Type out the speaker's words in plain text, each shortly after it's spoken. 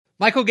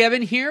Michael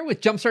Gebben here with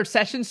Jumpstart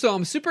Sessions. So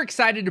I'm super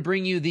excited to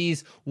bring you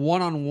these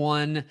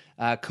one-on-one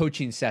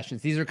coaching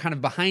sessions. These are kind of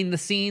behind the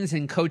scenes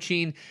in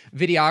coaching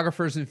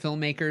videographers and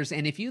filmmakers.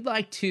 And if you'd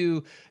like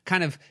to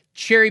kind of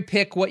cherry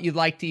pick what you'd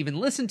like to even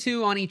listen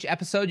to on each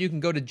episode, you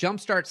can go to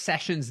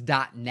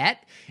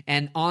jumpstartsessions.net.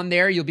 And on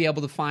there, you'll be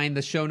able to find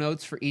the show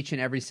notes for each and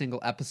every single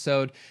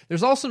episode.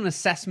 There's also an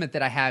assessment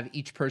that I have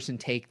each person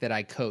take that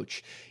I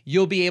coach.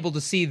 You'll be able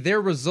to see their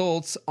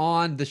results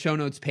on the show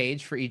notes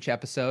page for each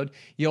episode.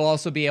 You'll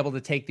also be able to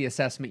take the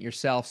assessment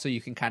yourself so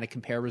you can kind of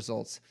compare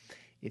results.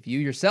 If you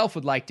yourself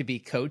would like to be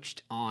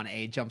coached on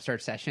a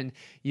Jumpstart session,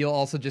 you'll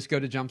also just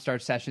go to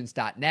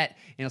jumpstartsessions.net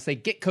and it'll say,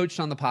 get coached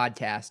on the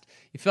podcast.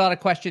 You fill out a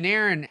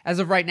questionnaire, and as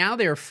of right now,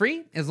 they are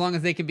free as long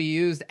as they can be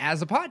used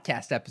as a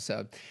podcast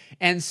episode.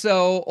 And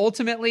so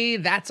ultimately,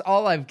 that's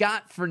all I've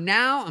got for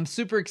now. I'm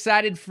super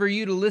excited for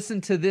you to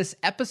listen to this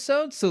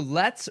episode. So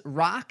let's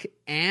rock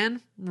and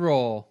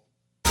roll.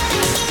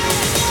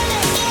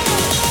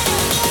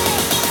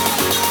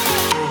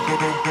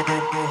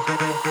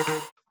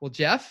 Well,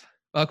 Jeff,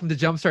 welcome to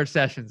Jumpstart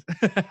Sessions.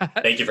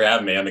 Thank you for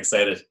having me. I'm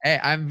excited. Hey,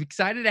 I'm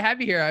excited to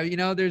have you here. You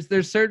know,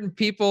 there's certain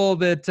people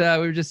that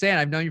we were just saying,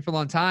 I've known you for a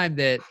long time,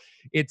 that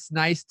it's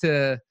nice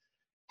to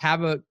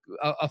have a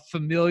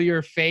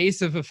familiar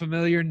face of a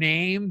familiar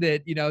name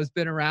that, you know, has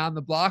been around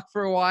the block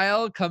for a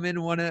while, come in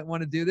and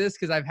want to do this.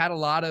 Cause I've had a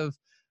lot of,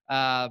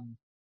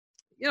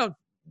 you know,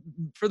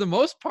 for the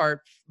most part,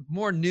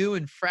 more new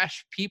and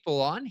fresh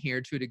people on here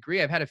to a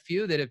degree. I've had a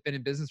few that have been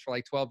in business for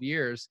like 12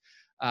 years.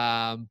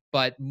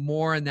 But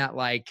more in that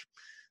like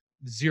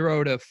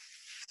 0 to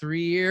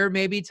 3 year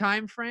maybe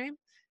time frame.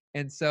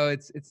 And so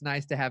it's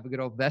nice to have a good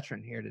old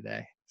veteran here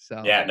today.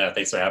 So yeah, no,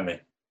 thanks for having me.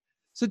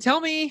 So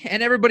tell me,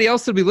 and everybody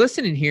else that'll be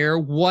listening here,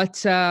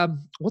 what's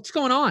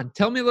going on?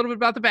 Tell me a little bit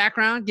about the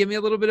background. Give me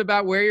a little bit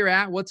about where you're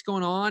at, what's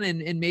going on,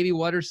 and maybe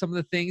what are some of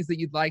the things that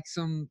you'd like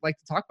to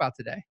talk about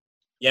today.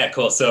 Yeah,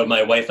 cool. So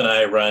my wife and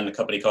I run a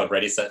company called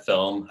Ready Set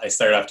Film. I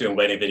started off doing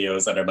wedding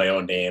videos under my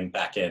own name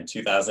back in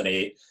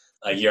 2008.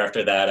 A year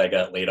after that, I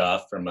got laid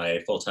off from my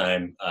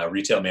full-time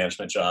retail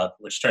management job,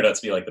 which turned out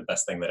to be like the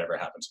best thing that ever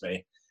happened to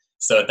me.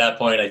 So at that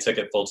point, I took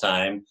it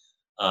full-time.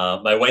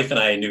 My wife and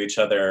I knew each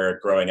other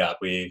growing up.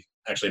 We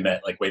actually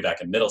met like way back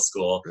in middle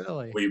school.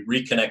 Really? We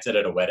reconnected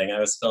at a wedding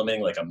I was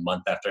filming like a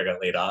month after I got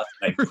laid off.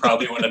 I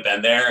probably wouldn't have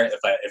been there if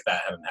that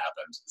hadn't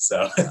happened.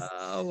 So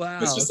oh, wow.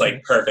 It was just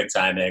like perfect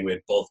timing.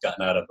 We'd both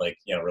gotten out of like,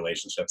 you know,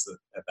 relationships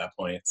at that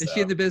point. Is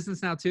she in the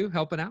business now too,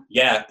 helping out?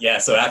 Yeah.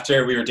 So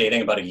after we were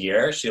dating about a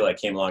year, she like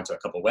came along to a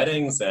couple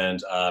weddings,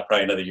 and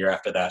probably another year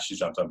after that, she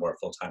jumped on board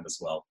full time as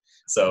well.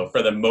 So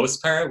for the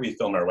most part, we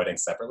film our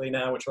weddings separately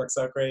now, which works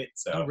out great.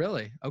 So oh,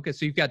 really? Okay,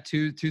 so you've got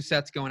two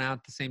sets going out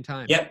at the same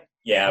time. Yep.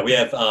 Yeah, we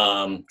have,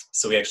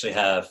 so we actually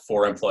have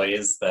 4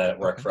 employees that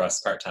work for us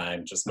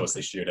part-time, just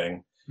mostly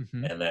shooting.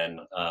 Mm-hmm. And then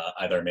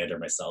either Amanda or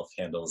myself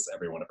handles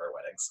every one of our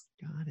weddings.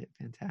 Got it.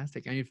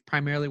 Fantastic. And you've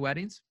primarily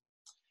weddings?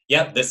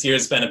 Yep. This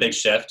year's been a big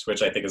shift,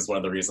 which I think is one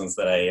of the reasons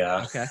that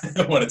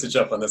I wanted to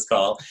jump on this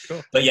call.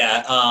 Cool. But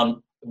yeah,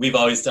 we've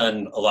always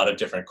done a lot of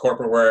different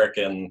corporate work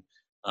and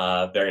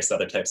various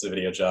other types of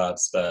video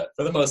jobs, but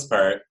for the most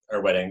part,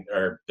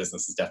 our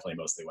business is definitely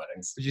mostly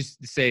weddings. Would you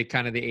say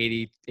kind of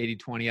the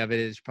 80-20 of it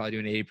is probably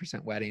doing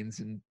 80% weddings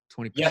and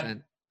 20%?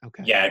 Yep.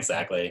 Okay. Yeah,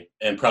 exactly.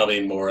 And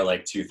probably more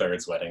like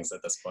 2/3 weddings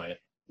at this point.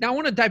 Now I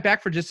want to dive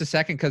back for just a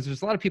second, because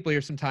there's a lot of people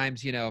here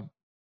sometimes, you know,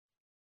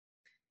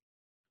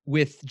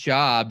 with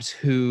jobs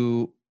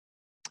who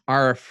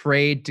are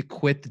afraid to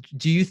quit.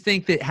 Do you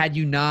think that had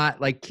you not,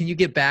 like, can you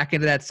get back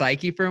into that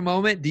psyche for a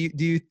moment? Do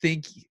you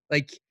think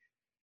like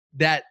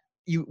that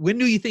when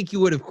do you think you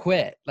would have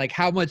quit? Like,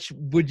 how much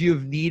would you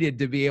have needed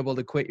to be able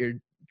to quit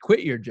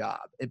your job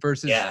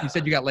versus you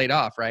said you got laid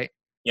off, right?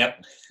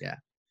 Yep. Yeah.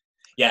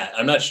 Yeah.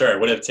 I'm not sure. It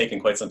would have taken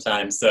quite some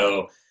time.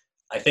 So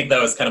I think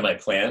that was kind of my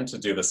plan to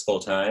do this full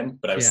time,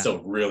 but I was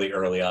still really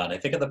early on. I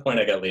think at the point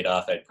I got laid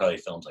off, I'd probably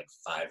filmed like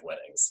 5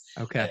 weddings.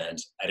 Okay. And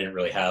I didn't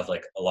really have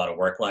like a lot of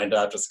work lined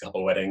up, just a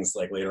couple weddings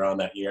like later on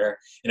that year.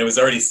 And it was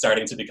already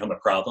starting to become a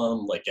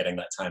problem, like getting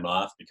that time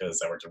off,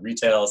 because I worked in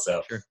retail.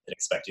 So they'd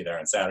expect you there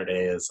on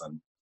Saturdays.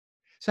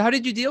 So how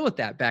did you deal with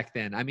that back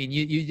then? I mean,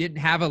 you didn't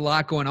have a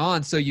lot going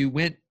on, so you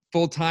went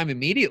full time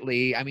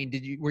immediately. I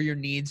mean, were your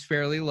needs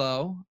fairly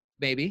low,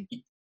 maybe?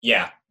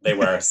 Yeah, they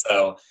were.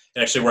 So it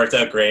actually worked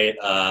out great.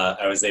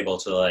 I was able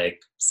to like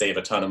save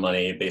a ton of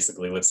money,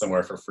 basically live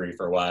somewhere for free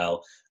for a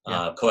while,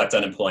 collect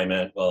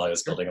unemployment while I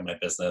was building up my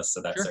business.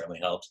 So that certainly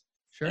helped.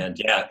 Sure. And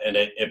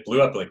it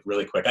blew up like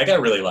really quick. I got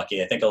really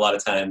lucky. I think a lot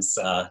of times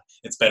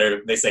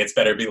they say it's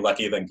better to be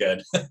lucky than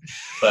good.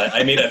 But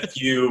I made a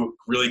few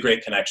really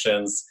great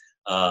connections.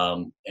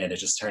 And it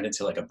just turned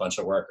into like a bunch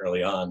of work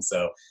early on.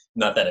 So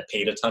not that it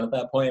paid a ton at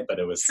that point, but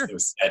it was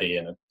steady,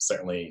 and it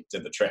certainly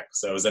did the trick.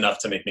 So it was enough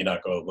to make me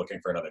not go looking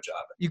for another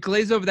job. You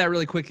glazed over that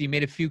really quickly. You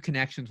made a few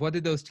connections. What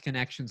did those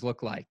connections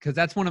look like? Because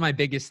that's one of my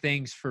biggest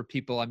things for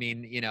people. I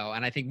mean, you know,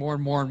 and I think more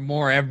and more and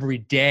more every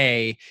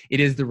day,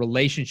 it is the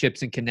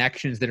relationships and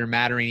connections that are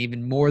mattering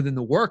even more than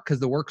the work, because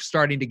the work's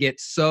starting to get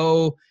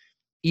so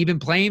even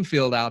playing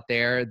field out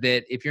there,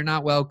 that if you're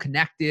not well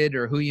connected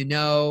or who you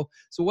know.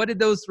 So what did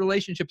those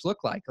relationships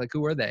look like? Like,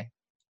 who were they?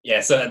 Yeah,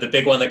 so the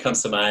big one that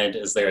comes to mind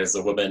is there's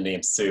a woman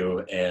named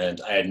Sue, and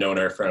I had known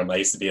her from, I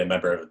used to be a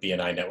member of the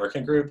BNI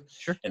networking group,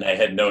 Sure. and I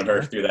had known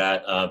her through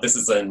that. This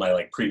is in my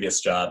like previous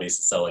job. I used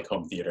to sell like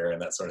home theater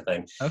and that sort of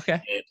thing. Okay.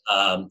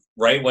 And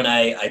right when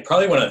I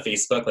probably went on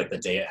Facebook like the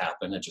day it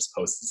happened and just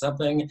posted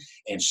something,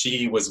 and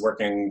she was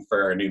working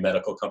for a new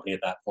medical company at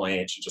that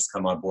point. She'd just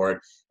come on board,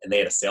 and they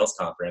had a sales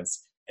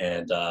conference.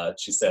 And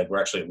she said, "We're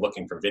actually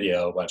looking for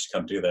video. Why don't you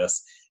come do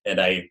this?" And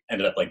I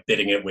ended up like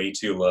bidding it way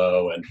too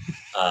low, and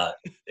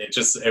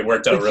it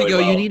worked out really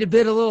well. You need to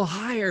bid a little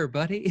higher,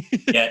 buddy.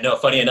 Yeah, no.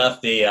 Funny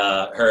enough,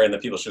 her and the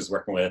people she was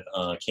working with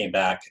came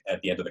back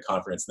at the end of the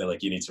conference, and they're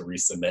like, "You need to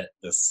resubmit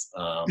this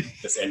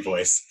this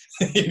invoice.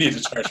 You need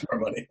to charge more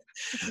money."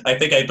 I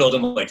think I billed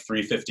them like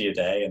 $350 a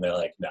day, and they're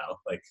like, "No,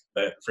 like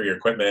for your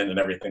equipment and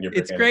everything."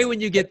 It's great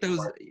when you get those,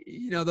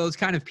 those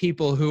kind of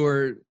people who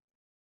are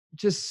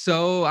just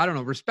so, I don't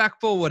know,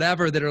 respectful,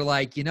 whatever, that are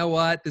like, you know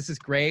what, this is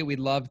great. We'd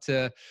love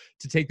to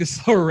take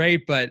this lower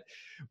rate, but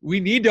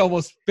we need to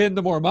almost spend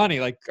the more money.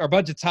 Like, our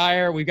budget's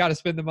higher. We've got to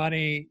spend the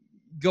money.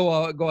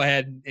 Go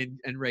ahead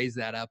and raise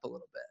that up a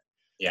little bit.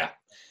 Yeah.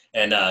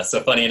 And so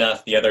funny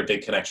enough, the other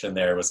big connection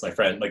there was my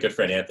good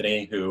friend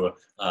Anthony, who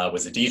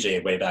was a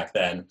DJ way back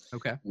then.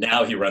 Okay.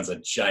 Now he runs a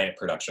giant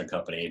production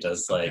company. He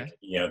does like,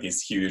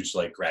 these huge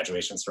like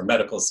graduations from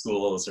medical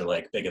schools or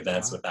like big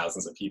events with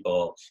thousands of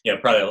people.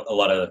 Probably a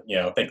lot of,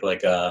 think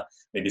like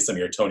maybe some of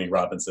your Tony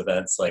Robbins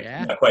events, like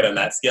not quite on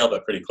that scale,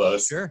 but pretty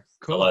close. Sure.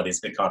 Cool. A lot of these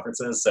big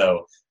conferences.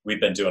 So we've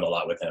been doing a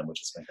lot with him, which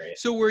has been great.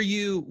 So were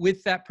you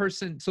with that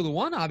person? So the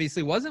one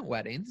obviously wasn't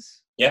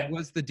weddings. Yeah.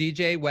 Was the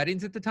DJ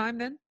weddings at the time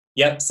then?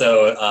 Yep.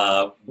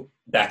 So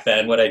back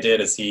then what I did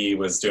is he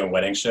was doing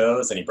wedding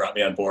shows and he brought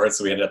me on board.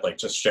 So we ended up like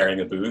just sharing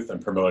a booth and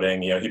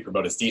promoting, he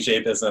promoted his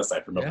DJ business.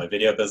 I promote my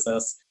video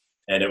business.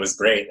 And it was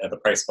great at the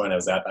price point I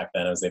was at back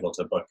then. I was able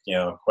to book,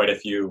 quite a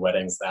few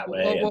weddings that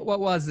way.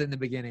 What was it in the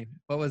beginning?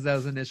 What was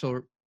those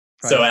initial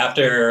prices? So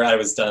after I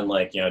was done,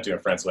 like, doing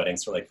friends'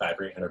 weddings for like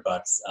 $500 or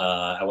 $800,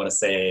 I want to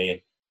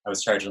say I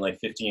was charging like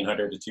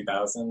 $1,500 to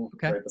 $2,000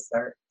 right at the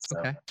start. So,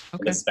 okay.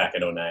 This is back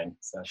in 2009.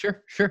 So.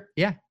 Sure.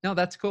 Yeah. No,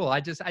 that's cool.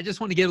 I just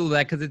want to get a little of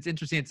that because it's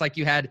interesting. It's like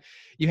you had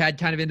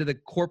kind of into the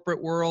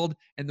corporate world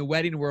and the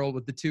wedding world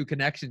with the two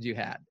connections you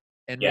had,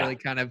 and really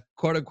kind of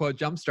quote unquote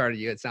jump started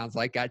you. It sounds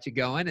like, got you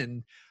going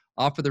and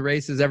off for the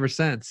races ever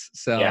since.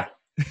 So yeah.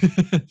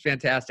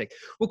 Fantastic.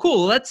 Well,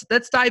 cool. Let's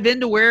dive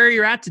into where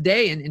you're at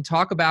today and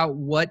talk about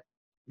what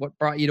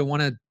brought you to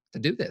want to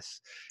do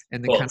this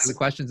and the kind of the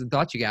questions and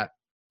thoughts you got.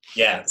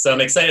 Yeah, so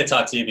I'm excited to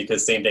talk to you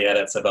because same-day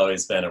edits have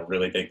always been a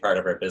really big part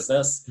of our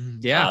business.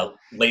 Yeah.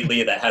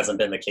 Lately, that hasn't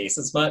been the case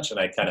as much, and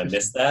I kind of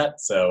missed that.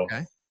 So,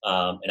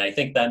 and I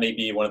think that may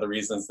be one of the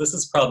reasons. This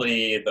is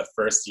probably the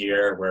first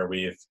year where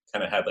we've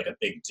kind of had like a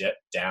big dip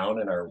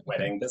down in our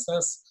wedding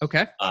business.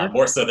 Okay. Sure.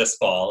 More so this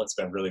fall. It's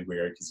been really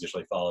weird because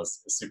usually fall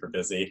is super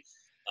busy.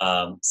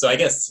 So I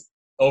guess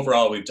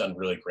overall, we've done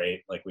really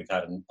great. Like we've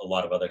had a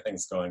lot of other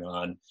things going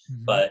on,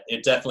 but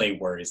it definitely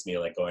worries me.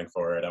 Like going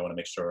forward, I want to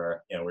make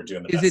sure we're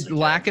doing the best. Is it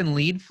lack in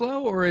lead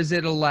flow, or is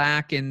it a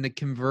lack in the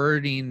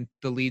converting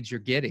the leads you're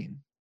getting?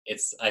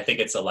 I think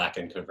it's a lack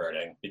in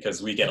converting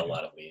because we get a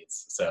lot of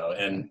leads. So,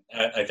 and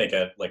I think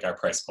at like our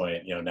price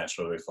point,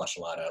 naturally we flush a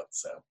lot out.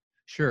 So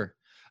sure.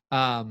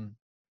 And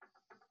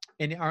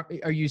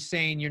are you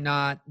saying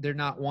they're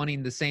not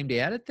wanting the same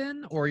day edit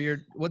then, or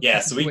what's the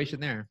situation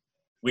there?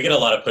 We get a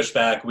lot of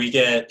pushback. We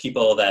get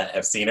people that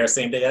have seen our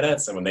same day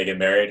edits, and when they get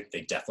married,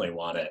 they definitely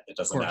want it. It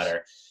doesn't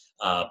matter.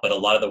 But a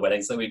lot of the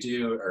weddings that we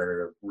do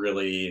are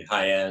really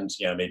high end,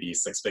 maybe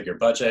 6-figure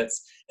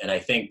budgets. And I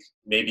think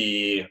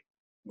maybe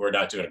we're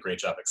not doing a great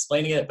job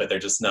explaining it, but they're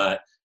just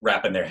not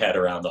wrapping their head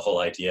around the whole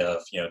idea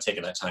of,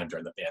 taking that time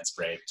during the band's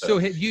break. So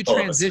have you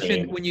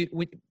transitioned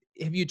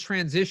have you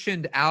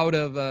transitioned out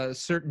of a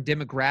certain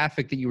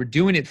demographic that you were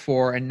doing it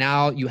for, and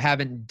now you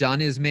haven't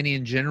done as many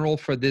in general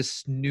for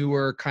this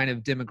newer kind of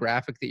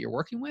demographic that you're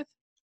working with?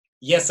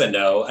 Yes and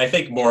no. I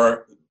think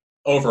more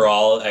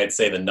overall, I'd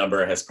say the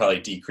number has probably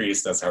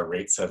decreased as our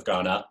rates have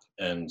gone up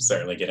and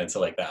certainly get into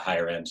like that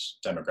higher end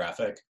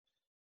demographic.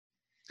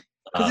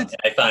 I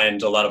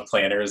find a lot of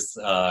planners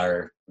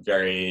are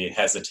very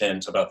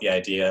hesitant about the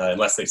idea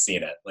unless they've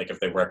seen it. Like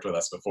if they've worked with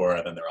us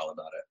before, then they're all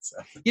about it. So.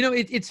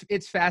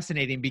 It's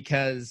fascinating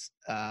because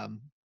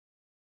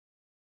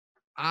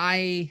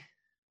I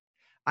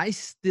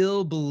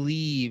still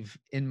believe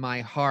in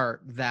my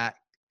heart that,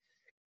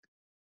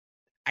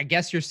 I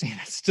guess you're saying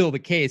that's still the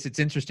case. It's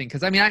interesting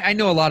because I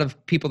know a lot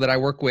of people that I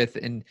work with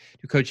and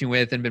do coaching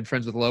with and been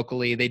friends with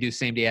locally. They do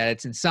same day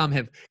edits, and some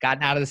have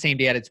gotten out of the same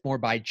day edits more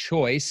by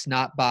choice,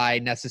 not by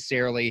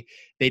necessarily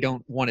they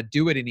don't want to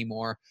do it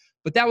anymore.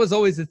 But that was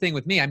always the thing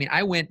with me.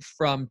 I went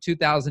from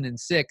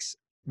 2006.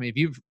 If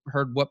you've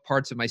heard what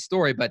parts of my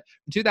story, but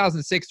from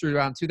 2006 through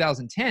around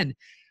 2010,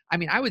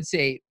 I would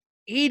say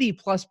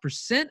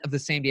 80+% of the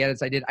same day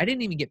edits I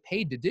didn't even get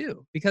paid to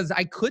do because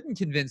I couldn't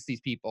convince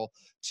these people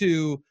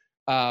to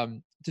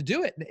to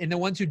do it. And the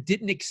ones who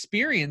didn't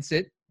experience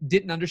it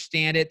didn't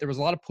understand it. There was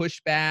a lot of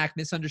pushback,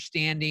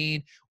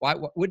 misunderstanding.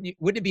 Wouldn't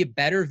it be a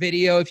better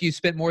video if you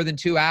spent more than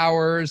 2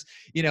 hours?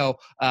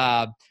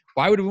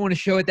 Why would we want to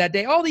show it that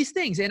day? All these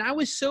things. And I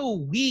was so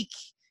weak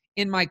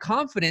in my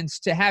confidence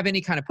to have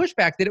any kind of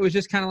pushback that it was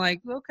just kind of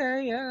like,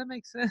 okay, yeah, that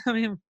makes sense. I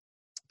mean,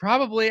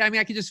 probably. I mean,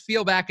 I could just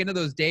feel back into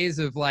those days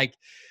of like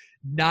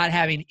not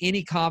having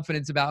any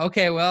confidence about,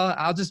 okay, well,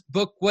 I'll just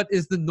book what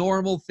is the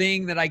normal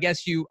thing that I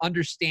guess you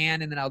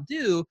understand and then I'll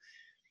do.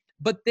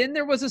 But then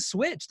there was a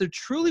switch. There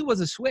truly was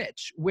a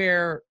switch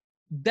where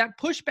that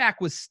pushback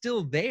was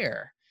still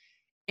there.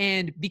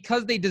 And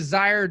because they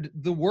desired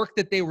the work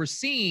that they were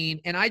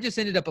seeing, and I just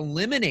ended up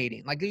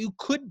eliminating, like you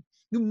could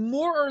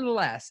more or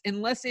less,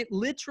 unless it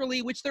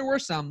literally, which there were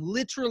some,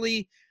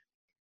 literally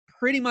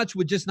pretty much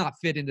would just not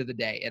fit into the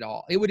day at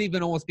all. It would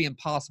even almost be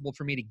impossible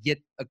for me to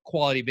get a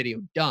quality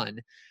video done.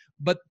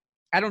 But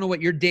I don't know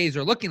what your days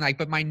are looking like,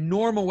 but my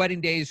normal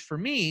wedding days for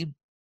me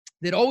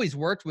that always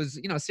worked was,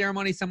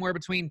 ceremony somewhere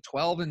between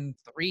 12 and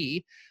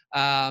 3,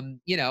 and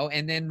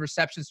then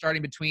reception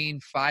starting between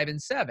 5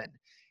 and 7.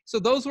 So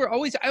those were I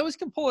always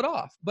can pull it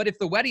off. But if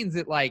the wedding's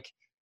at like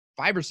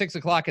 5 or 6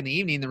 o'clock in the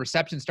evening, the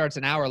reception starts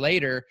an hour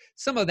later,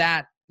 some of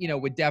that,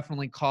 would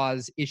definitely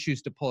cause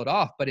issues to pull it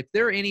off. But if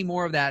there are any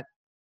more of that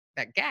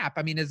gap,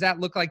 I mean, does that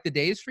look like the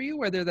days for you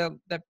where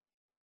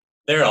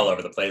they're all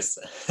over the place?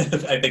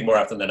 I think more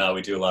often than not,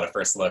 we do a lot of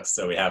first looks,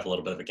 so we have a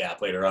little bit of a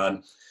gap later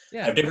on.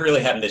 Yeah. I've never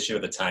really had an issue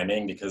with the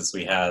timing because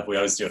we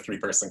always do a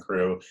 3-person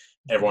crew.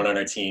 Everyone on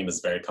our team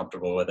is very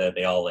comfortable with it.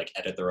 They all like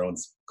edit their own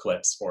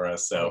clips for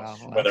us. So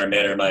whether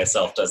Amanda or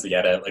myself does the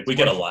edit, like we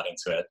get a lot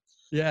into it.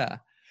 Yeah.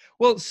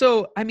 Well,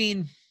 so, I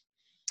mean,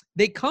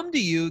 they come to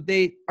you,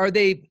 are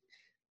they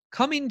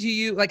coming to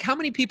you? Like how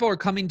many people are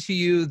coming to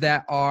you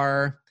that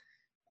are,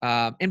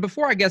 and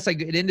before I guess I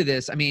get into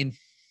this, I mean,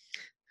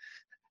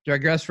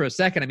 digress for a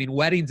second. I mean,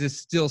 weddings is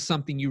still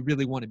something you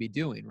really want to be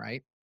doing,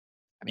 right?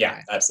 I mean,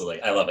 yeah,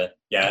 absolutely. I love it.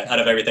 Yeah. Okay. Out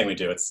of everything we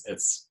do,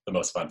 it's the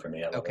most fun for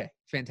me. I love it.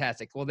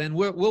 Fantastic. Well, then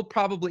we'll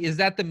probably, is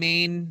that the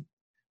main,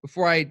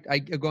 before I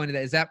go into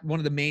that, is that one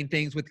of the main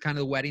things with kind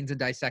of the weddings and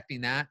dissecting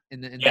that?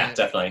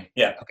 Definitely.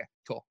 Yeah. Okay,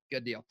 cool.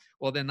 Good deal.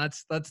 Well, then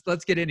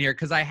let's get in here.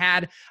 Cause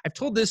I've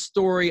told this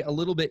story a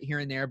little bit here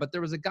and there, but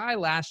there was a guy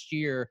last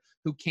year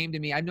who came to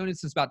me. I've known him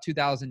since about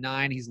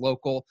 2009. He's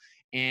local.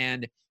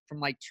 And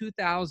from like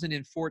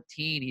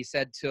 2014, he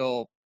said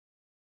till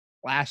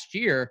last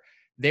year,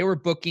 they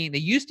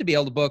used to be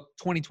able to book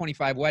 20,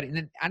 25 weddings.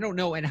 And I don't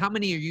know. And how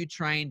many are you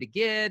trying to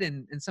get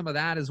and some of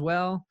that as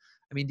well?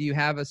 I mean, do you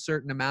have a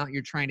certain amount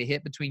you're trying to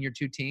hit between your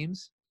two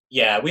teams?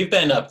 Yeah, we've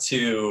been up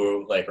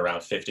to like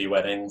around 50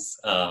 weddings.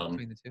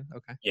 Between the two?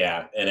 Okay.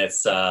 Yeah. And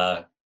it's,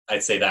 I'd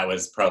say that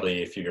was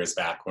probably a few years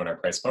back when our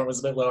price point was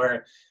a bit lower.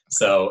 Okay.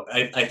 So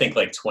I think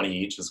like 20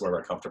 each is where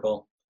we're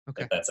comfortable.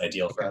 Okay. If that's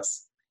ideal for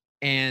us.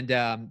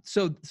 And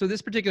so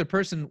this particular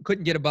person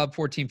couldn't get above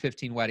 14,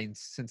 15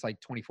 weddings since like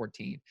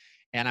 2014.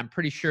 And I'm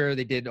pretty sure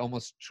they did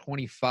almost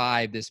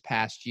 25 this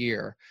past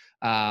year.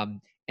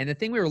 And the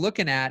thing we were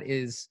looking at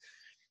is,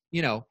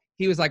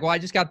 he was like, well, I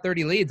just got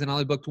 30 leads and I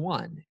only booked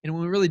 1. And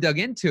when we really dug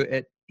into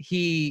it,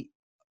 he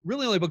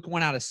really only booked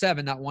 1 out of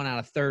 7, not 1 out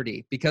of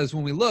 30. Because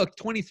when we looked,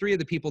 23 of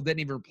the people didn't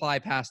even reply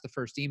past the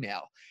first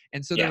email.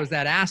 And so there was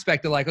that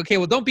aspect of like, okay,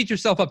 well, don't beat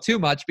yourself up too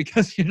much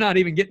because you're not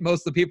even getting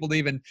most of the people to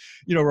even,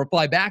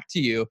 reply back to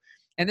you.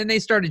 And then they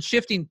started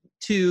shifting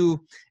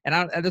to,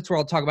 and that's where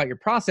I'll talk about your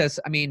process.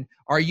 I mean,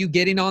 are you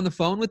getting on the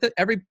phone with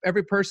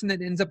every person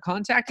that ends up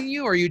contacting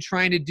you? Or are you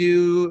trying to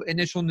do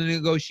initial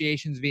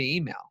negotiations via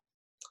email?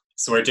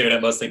 So we're doing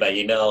it mostly by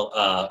email.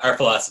 Our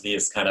philosophy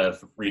is kind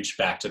of reach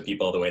back to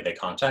people the way they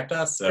contact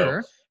us.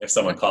 So if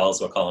someone calls,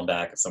 we'll call them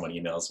back. If someone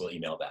emails, we'll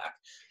email back.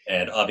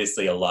 And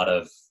obviously a lot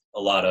of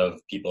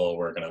people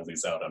we're going to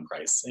lose out on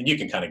price. And you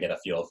can kind of get a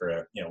feel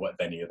for, what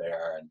venue they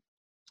are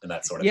and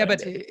that sort of thing. Yeah,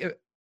 but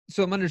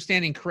so I'm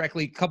understanding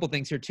correctly, a couple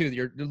things here too.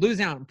 You're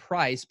losing out on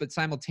price, but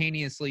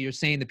simultaneously you're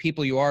saying the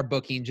people you are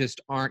booking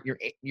just aren't,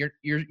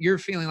 you're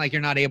feeling like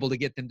you're not able to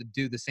get them to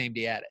do the same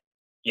day edit.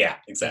 Yeah,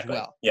 exactly.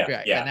 Well. Yeah.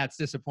 And that's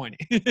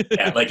disappointing.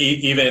 Yeah, like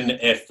even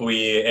if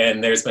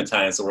and there's been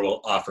times where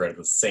we'll offer it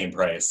the same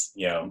price,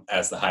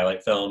 as the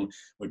highlight film,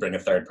 we bring a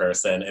third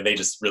person and they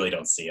just really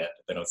don't see it.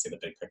 They don't see the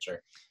big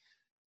picture.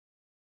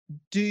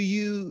 Do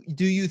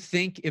you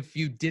think if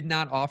you did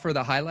not offer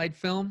the highlight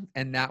film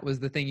and that was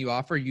the thing you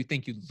offer, you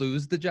think you'd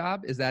lose the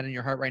job? Is that in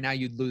your heart right now?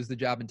 You'd lose the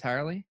job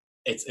entirely?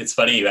 It's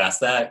funny you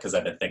asked that because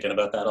I've been thinking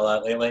about that a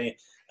lot lately.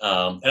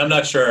 And I'm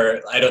not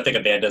sure, I don't think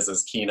Amanda's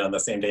as keen on the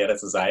same day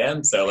edits as I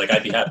am. So like,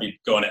 I'd be happy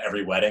going to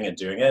every wedding and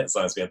doing it as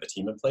long as we have the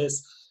team in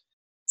place.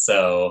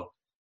 So,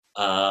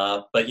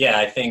 but yeah,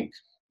 I think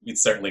we'd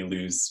certainly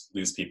lose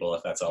people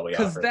if that's all we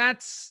offer. Because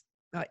that's,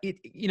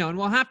 and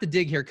we'll have to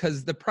dig here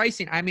because the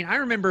pricing, I mean, I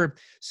remember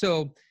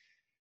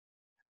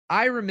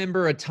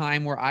a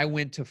time where I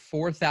went to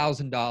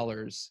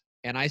 $4,000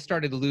 and I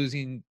started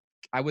losing,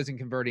 I wasn't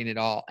converting at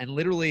all. And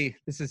literally,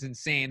 this is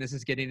insane. This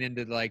is getting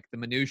into like the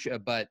minutia,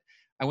 but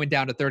I went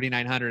down to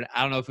 3,900.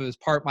 I don't know if it was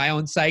part my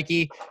own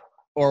psyche.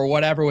 or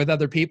whatever with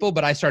other people,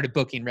 but I started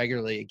booking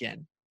regularly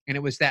again. And it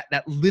was that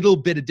little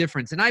bit of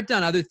difference. And I've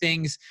done other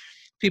things,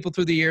 people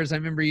through the years. I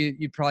remember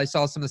you probably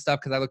saw some of the stuff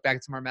because I look back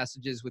at some of our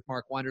messages with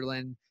Mark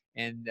Wonderland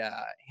and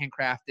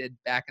Handcrafted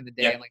back in the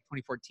day in like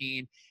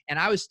 2014. And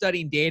I was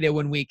studying data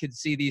when we could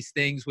see these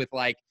things with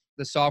like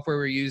the software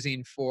we're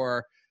using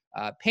for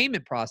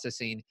payment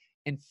processing,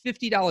 and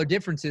 $50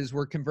 differences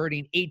were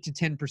converting 8 to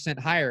 10%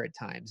 higher at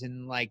times,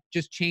 and like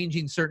just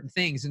changing certain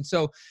things. And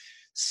so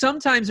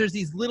sometimes there's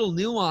these little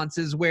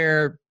nuances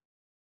where,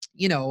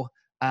 you know,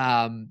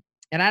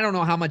 and I don't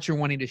know how much you're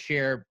wanting to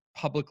share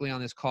publicly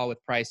on this call with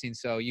pricing,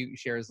 so you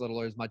share as little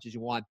or as much as you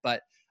want.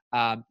 But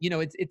you know,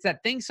 it's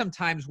that thing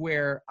sometimes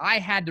where I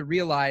had to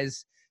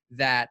realize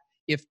that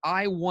if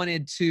I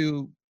wanted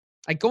to,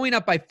 like going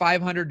up by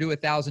 $500 to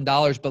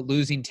 $1,000, but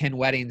losing 10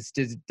 weddings,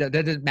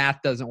 that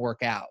math doesn't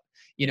work out.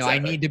 You know,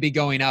 exactly. I need to be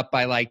going up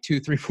by like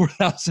 $2,000,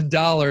 $3,000,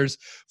 $4,000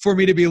 for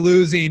me to be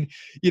losing,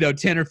 you know,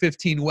 10 or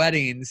 15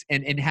 weddings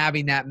and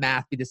having that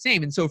math be the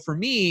same. And so for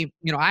me,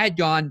 you know, I had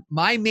gone,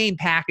 my main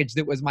package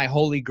that was my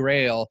holy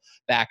grail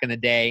back in the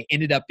day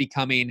ended up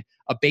becoming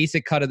a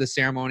basic cut of the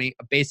ceremony,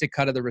 a basic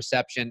cut of the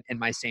reception, and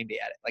my same day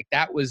edit. Like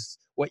that was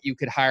what you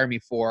could hire me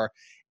for.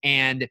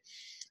 And,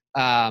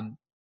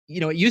 you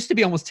know, it used to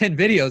be almost 10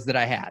 videos that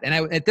I had.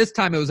 And at this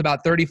time, it was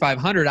about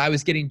 3,500. I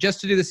was getting just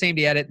to do the same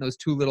day edit and those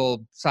 2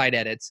 little side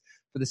edits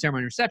for the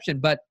ceremony and reception.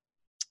 But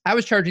I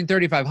was charging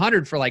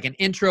 3,500 for like an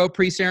intro,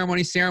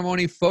 pre-ceremony,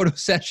 ceremony, photo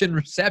session,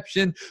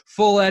 reception,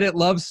 full edit,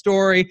 love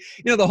story,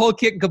 you know, the whole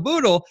kit and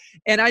caboodle.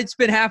 And I'd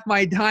spend half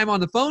my time on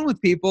the phone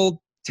with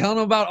people telling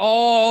them about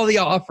all the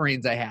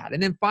offerings I had.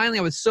 And then finally,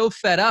 I was so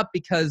fed up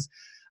because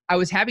I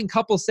was having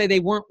couples say they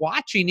weren't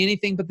watching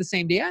anything but the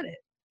same day edit.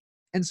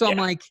 And so I'm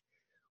like,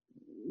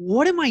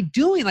 what am I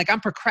doing? Like I'm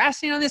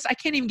procrastinating on this. I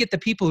can't even get the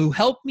people who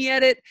help me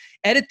edit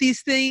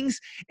these things.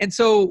 And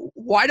so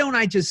why don't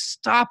I just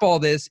stop all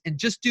this and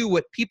just do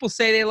what people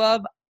say they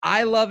love?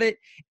 I love it.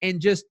 And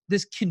just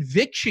this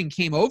conviction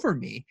came over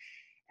me.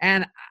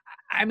 And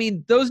I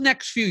mean, those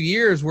next few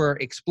years were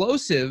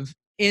explosive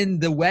in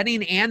the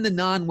wedding and the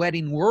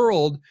non-wedding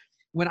world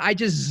when I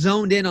just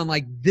zoned in on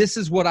like, this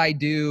is what I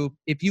do.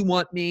 If you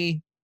want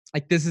me,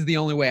 like, this is the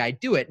only way I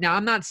do it. Now,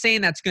 I'm not saying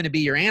that's going to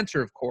be your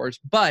answer, of course,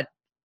 but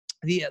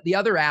the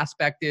other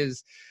aspect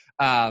is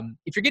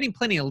if you're getting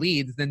plenty of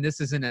leads, then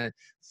this isn't a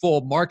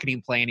full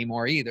marketing play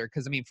anymore either.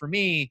 Because I mean, for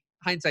me,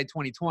 hindsight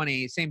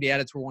 2020, same day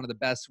edits were one of the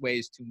best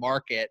ways to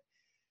market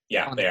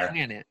on the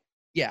planet.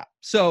 Yeah.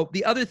 So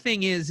the other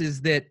thing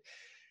is that,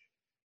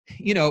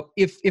 you know,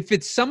 if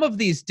it's some of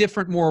these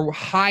different more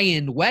high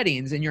end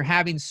weddings and you're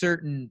having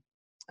certain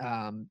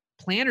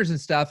planners and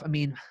stuff, I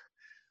mean,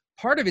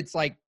 part of it's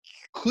like,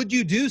 could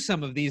you do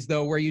some of these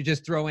though, where you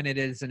just throw in it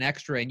as an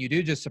extra and you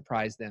do just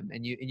surprise them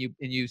and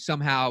you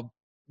somehow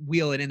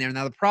wheel it in there?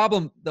 Now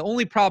the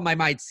only problem I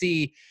might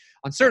see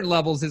on certain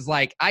levels is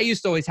like, I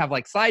used to always have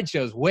like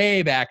slideshows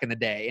way back in the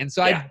day. And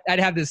so I'd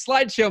have this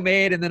slideshow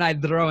made and then I'd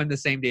throw in the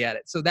same day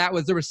edit. So there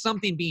was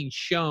something being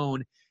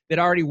shown that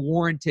already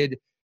warranted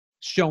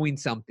showing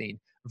something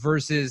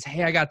versus,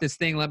 hey, I got this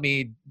thing. Let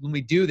me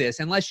do this.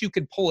 Unless you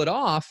could pull it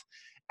off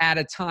at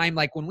a time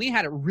like when we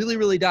had it really,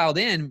 really dialed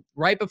in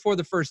right before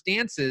the first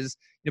dances,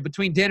 you know,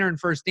 between dinner and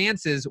first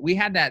dances, we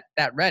had that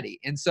ready.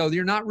 And so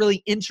you're not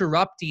really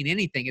interrupting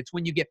anything. It's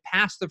when you get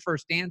past the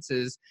first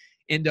dances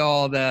into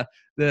all the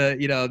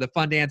you know, the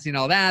fun dancing and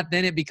all that,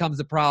 then it becomes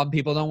a problem.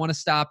 People don't want to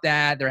stop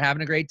that. They're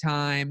having a great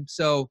time.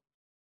 So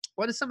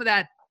what is some of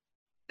that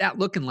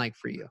looking like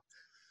for you?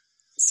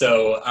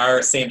 So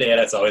our same day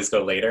edits always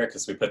go later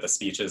because we put the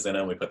speeches in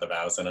them, we put the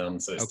vows in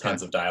them, so there's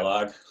tons of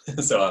dialogue.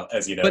 So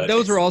as you know, but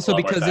those are also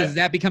because does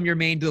that become your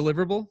main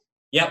deliverable?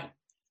 Yep.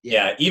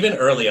 Yeah. Even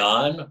early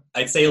on,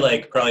 I'd say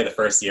like probably the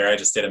first year I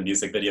just did a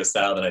music video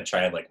style, then I'd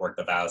try and like work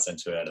the vows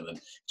into it and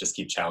then just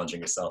keep challenging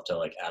yourself to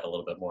like add a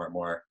little bit more and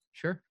more.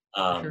 Sure.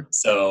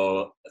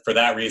 So for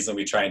that reason,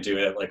 we try and do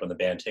it like when the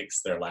band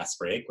takes their last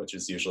break, which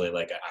is usually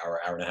like an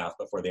hour and a half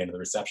before the end of the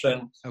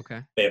reception.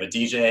 Okay. They have a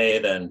DJ,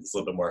 then it's a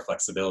little bit more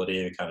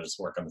flexibility. We kind of just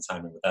work on the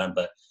timing with them.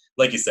 But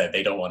like you said,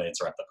 they don't want to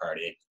interrupt the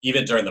party.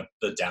 Even during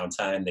the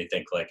downtime, they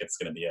think like it's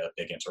going to be a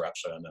big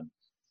interruption.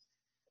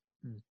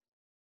 And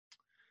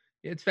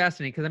it's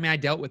fascinating because I mean, I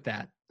dealt with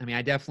that. I mean,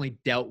 I definitely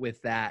dealt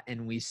with that,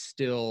 and we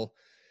still.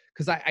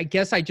 Because I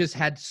guess I just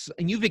had,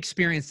 and you've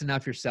experienced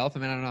enough yourself. I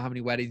mean, I don't know how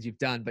many weddings you've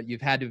done, but you've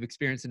had to have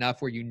experienced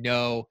enough where you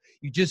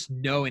just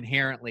know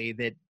inherently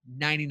that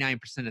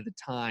 99% of the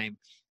time,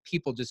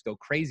 people just go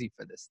crazy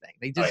for this thing.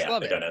 They just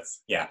love it.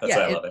 Goodness. Yeah, that's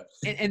why I love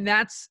it. And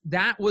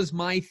that was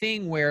my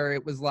thing where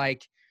it was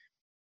like,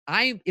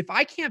 if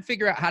I can't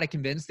figure out how to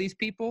convince these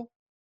people,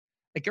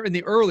 like in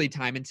the early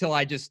time until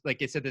I just,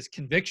 like I said, this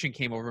conviction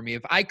came over me.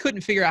 If I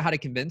couldn't figure out how to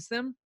convince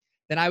them,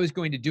 then I was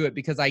going to do it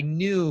because I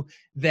knew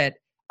that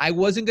I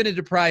wasn't going to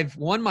deprive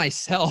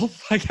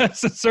myself, I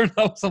guess at certain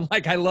levels. I'm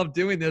like, I love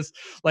doing this.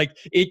 Like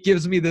it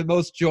gives me the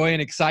most joy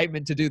and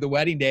excitement to do the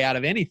wedding day out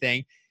of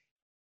anything.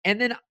 And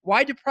then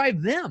why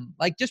deprive them?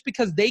 Like just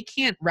because they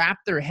can't wrap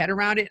their head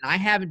around it and I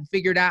haven't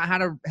figured out how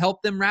to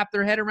help them wrap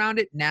their head around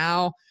it.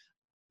 Now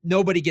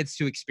nobody gets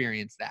to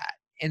experience that.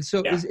 And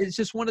so it's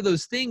just one of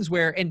those things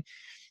where, and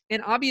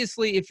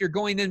obviously if you're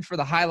going in for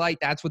the highlight,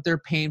 that's what they're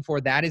paying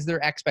for. That is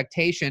their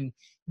expectation.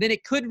 Then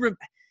it could,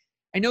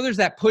 I know there's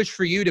that push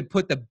for you to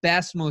put the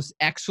best, most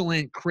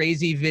excellent,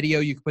 crazy video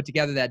you could put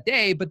together that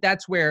day. But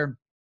that's where,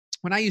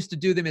 when I used to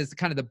do them as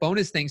kind of the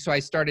bonus thing, so I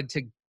started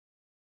to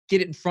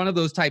get it in front of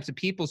those types of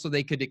people so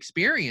they could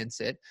experience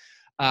it.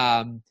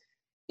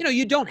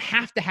 You don't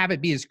have to have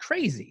it be as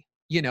crazy.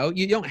 You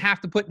don't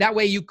have to put that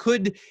way. You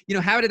could,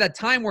 have it at that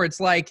time where it's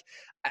like,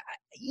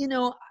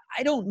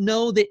 I don't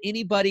know that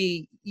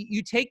anybody,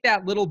 you take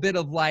that little bit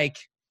of like,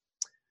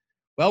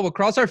 well, we'll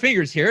cross our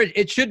fingers here.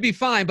 It should be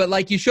fine. But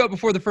like you show up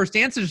before the first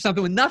answer or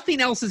something when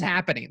nothing else is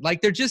happening.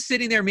 Like they're just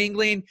sitting there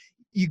mingling.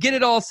 You get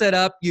it all set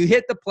up. You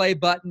hit the play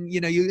button.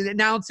 You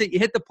announce it. You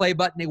hit the play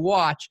button. They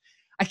watch.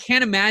 I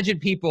can't imagine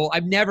people.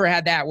 I've never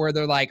had that where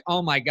they're like,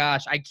 oh my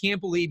gosh, I can't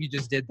believe you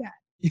just did that.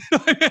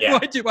 Yeah.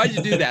 Why'd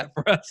you do that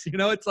for us?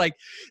 It's like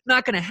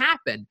not going to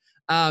happen.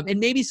 And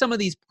maybe some of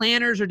these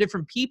planners or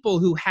different people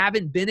who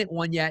haven't been at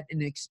one yet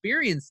and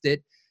experienced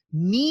it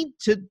need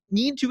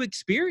to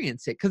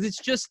experience it, because it's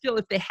just still,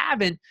 if they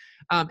haven't,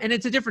 and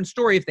it's a different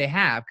story if they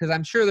have, because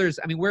I'm sure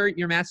where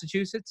you're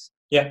Massachusetts?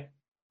 Yeah,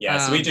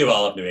 so we do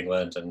all of New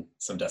England and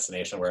some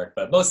destination work,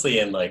 but mostly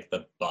in like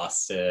the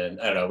Boston.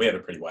 I don't know. We have a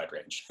pretty wide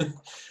range,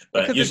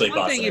 but usually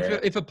Boston.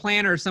 If a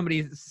planner or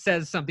somebody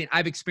says something,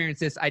 I've experienced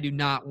this, I do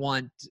not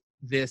want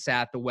this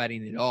at the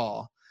wedding at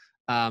all,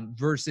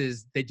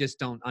 versus they just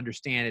don't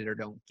understand it or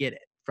don't get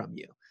it from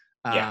you.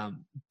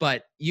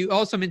 But you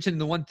also mentioned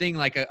the one thing,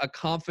 like a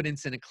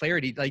confidence and a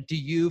clarity. Like, do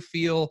you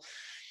feel?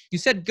 You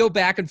said go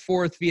back and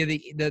forth via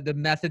the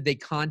method they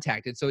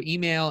contacted. So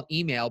email,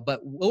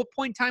 but what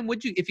point in time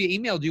would you, if you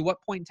emailed you, what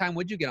point in time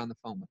would you get on the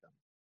phone with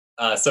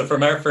them? So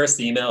from our first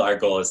email, our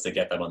goal is to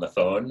get them on the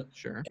phone.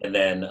 Sure. And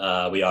then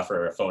we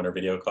offer a phone or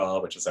video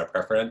call, which is our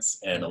preference.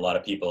 And a lot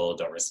of people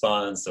don't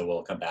respond. So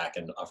we'll come back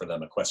and offer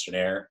them a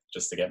questionnaire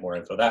just to get more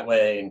info that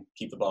way and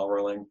keep the ball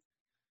rolling.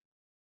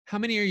 How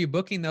many are you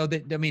booking though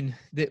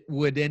that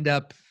would end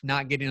up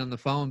not getting on the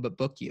phone, but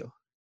book you?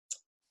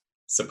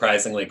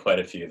 Surprisingly, quite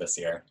a few this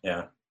year.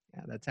 Yeah,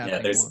 that's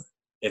happening.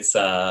 It's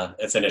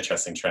an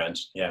interesting trend.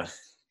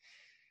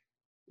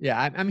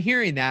 Yeah, I'm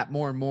hearing that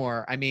more and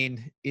more. I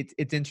mean,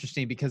 it's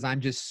interesting because I'm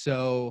just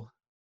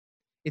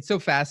it's so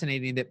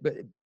fascinating that. But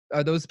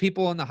are those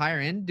people on the higher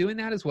end doing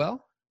that as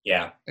well?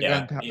 Yeah.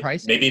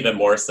 Pricing? Maybe even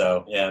more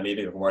so. Yeah,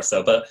 maybe even more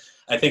so. But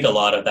I think a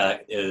lot of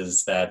that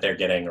is that they're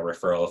getting a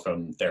referral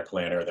from their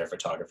planner or their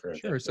photographer.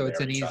 Sure. So it's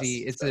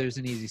there's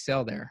an easy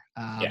sell there.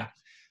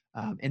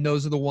 And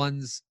those are the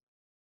ones.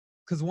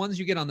 Because ones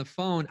you get on the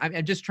phone,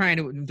 I'm just trying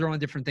to throw in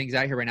different things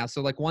out here right now.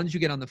 So like ones you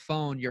get on the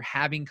phone, you're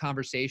having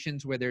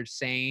conversations where they're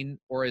saying,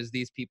 or is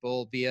these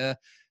people via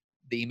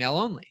the email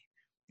only?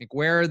 Like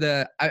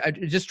where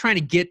I'm just trying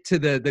to get to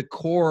the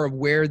core of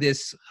where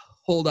this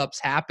holdup's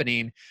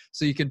happening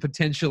so you can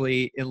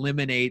potentially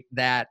eliminate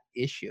that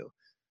issue.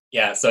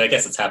 Yeah, so I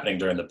guess it's happening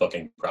during the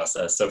booking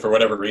process. So for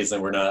whatever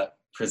reason, we're not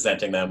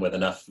presenting them with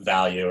enough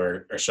value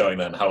or showing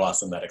them how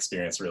awesome that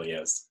experience really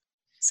is.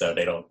 So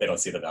they don't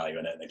see the value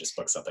in it, and they just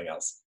book something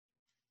else.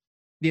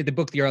 Yeah, they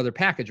book your other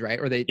package, right?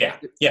 Or they yeah.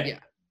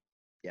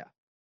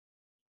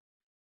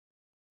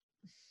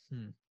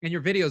 And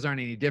your videos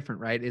aren't any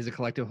different, right? Is a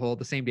collective whole,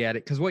 the same day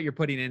edit? Because what you're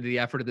putting into the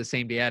effort of the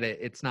same day edit,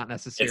 it's not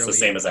necessarily. It's the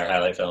same as our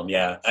highlight film.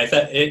 Yeah, I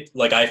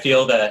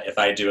feel that if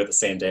I do it the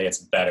same day, it's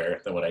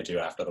better than what I do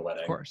after the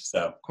wedding. Of course. So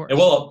of course. It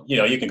will.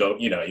 You can go.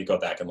 You go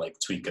back and like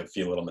tweak a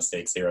few little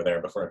mistakes here or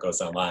there before it goes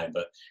online.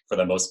 But for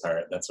the most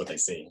part, that's what they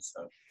see.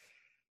 So.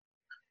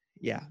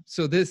 Yeah.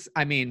 So this,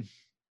 I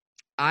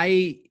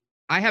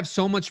have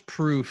so much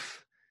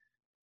proof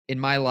in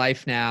my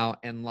life now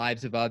and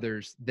lives of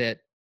others that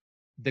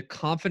the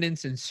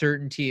confidence and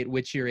certainty at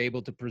which you're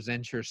able to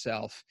present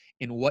yourself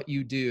in what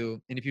you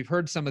do. And if you've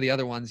heard some of the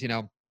other ones, I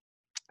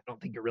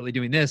don't think you're really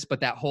doing this, but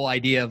that whole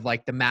idea of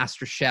like the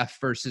master chef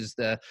versus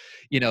the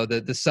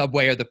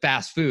Subway or the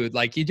fast food,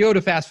 like you go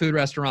to fast food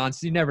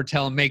restaurants, you never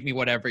tell them, make me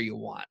whatever you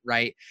want.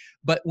 Right.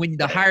 But when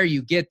the higher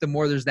you get, the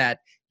more there's that,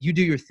 you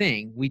do your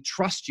thing. We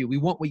trust you. We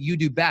want what you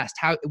do best.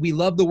 We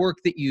love the work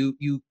that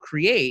you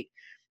create.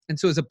 And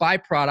so as a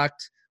byproduct,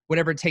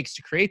 whatever it takes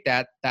to create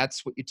that,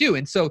 that's what you do.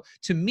 And so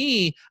to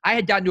me, I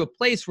had gotten to a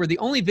place where the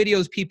only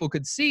videos people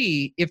could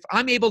see, if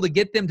I'm able to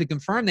get them to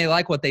confirm they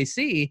like what they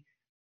see,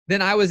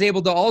 then I was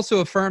able to also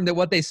affirm that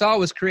what they saw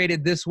was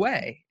created this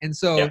way. And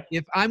so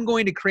if I'm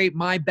going to create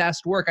my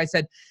best work, I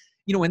said,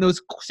 when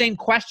those same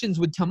questions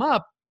would come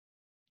up,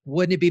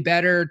 wouldn't it be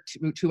better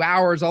 2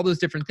 hours, all those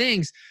different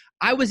things,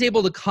 I was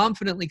able to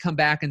confidently come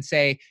back and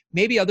say,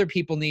 maybe other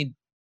people need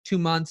 2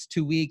 months,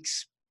 2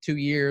 weeks, 2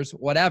 years,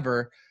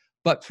 whatever.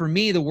 But for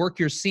me, the work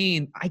you're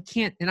seeing, I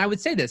can't, and I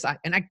would say this, I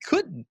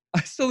couldn't.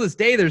 Still this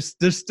day, there's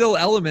still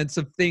elements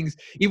of things,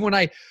 even when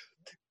I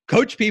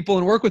coach people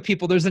and work with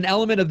people, there's an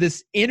element of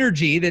this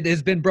energy that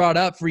has been brought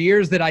up for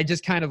years that I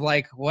just kind of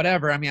like,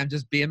 whatever. I'm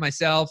just being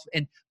myself.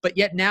 But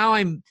yet now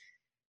I'm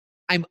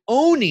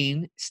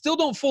owning, still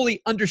don't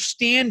fully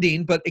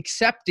understanding, but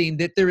accepting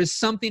that there is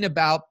something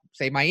about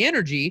say my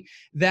energy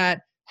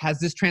that has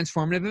this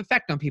transformative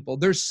effect on people.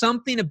 There's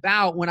something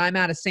about when I'm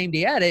at a same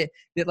day edit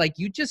that, like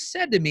you just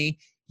said to me,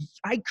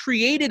 I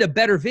created a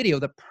better video,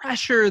 the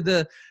pressure,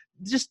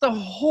 just the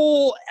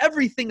whole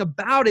everything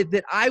about it,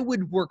 that I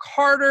would work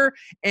harder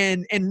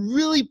and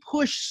really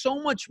push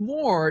so much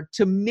more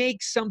to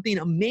make something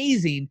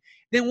amazing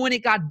than when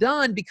it got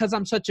done. Because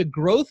I'm such a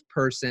growth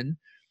person,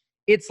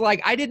 it's like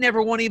I didn't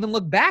ever want to even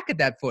look back at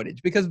that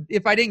footage, because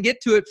if I didn't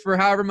get to it for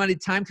however many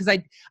time, because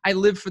I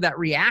live for that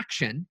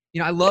reaction.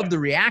 I love the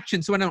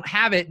reaction. So when I don't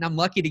have it, and I'm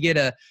lucky to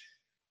get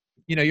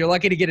you're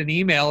lucky to get an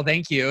email.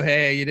 Thank you.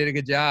 Hey, you did a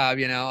good job.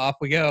 Off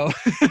we go.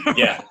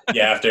 Yeah.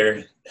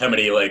 After how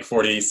many, like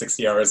 40,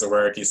 60 hours of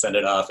work, you send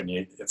it off and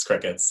it's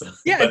crickets.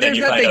 Yeah. But then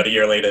you find out a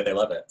year later, they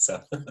love it.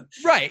 So.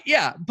 Right.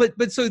 Yeah.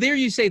 But so there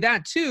you say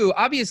that too.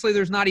 Obviously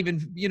there's not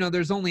even,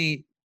 there's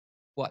only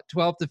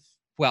 12 to,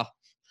 well,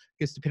 I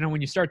guess depending on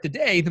when you start the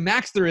day, the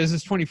max there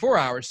is 24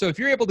 hours. So if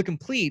you're able to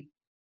complete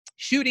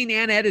shooting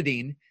and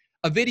editing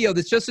a video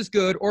that's just as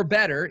good or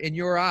better in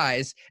your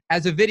eyes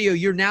as a video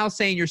you're now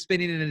saying you're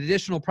spending an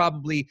additional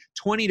probably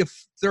 20 to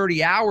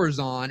 30 hours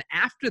on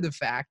after the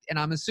fact, and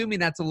I'm assuming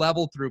that's a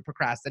level through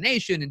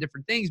procrastination and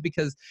different things,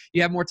 because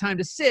you have more time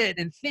to sit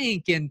and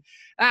think and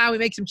we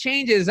make some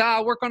changes,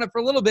 I'll work on it for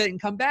a little bit and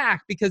come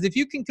back. Because if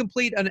you can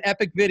complete an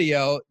epic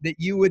video that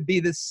you would be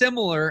the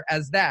similar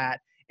as that,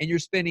 and you're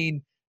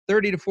spending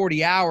 30 to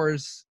 40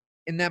 hours,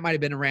 and that might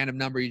have been a random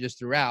number you just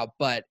threw out,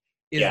 but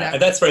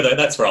and that's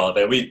for all of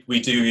it.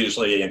 We do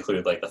usually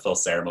include like the full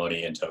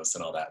ceremony and toast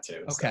and all that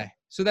too. Okay.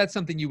 So that's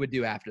something you would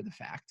do after the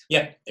fact.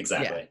 Yeah,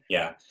 exactly.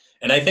 Yeah.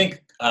 And I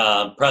think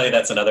probably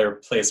that's another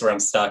place where I'm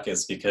stuck,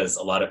 is because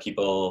a lot of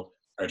people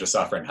are just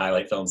offering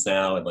highlight films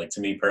now. And like, to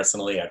me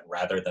personally, I'd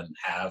rather them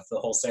have the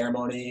whole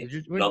ceremony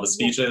and all the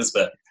speeches,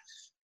 but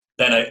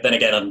then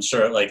again, I'm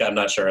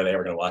not sure are they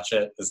ever going to watch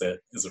it. Is it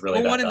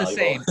really that one and valuable? the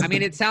same? I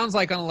mean, it sounds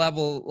like on a lot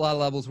of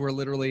levels, we're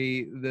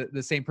literally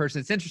the same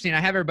person. It's interesting. I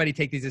have everybody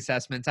take these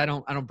assessments. I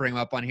don't bring them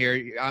up on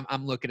here.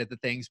 I'm looking at the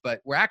things, but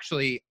we're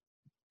actually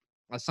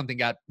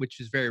which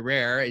is very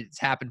rare. It's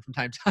happened from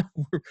time to time.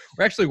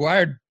 We're actually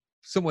wired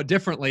somewhat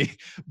differently,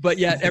 but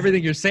yet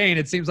everything you're saying,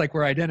 it seems like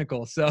we're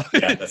identical. So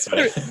yeah, that's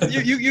right.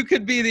 you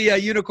could be the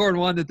unicorn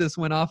one that this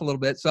went off a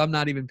little bit. So I'm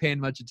not even paying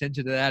much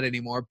attention to that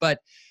anymore. But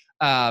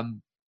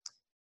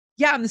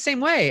yeah, I'm the same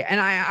way. And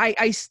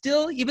I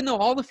still, even though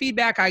all the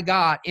feedback I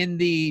got in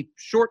the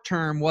short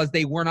term was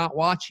they were not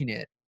watching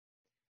it,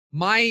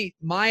 my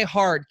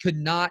heart could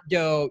not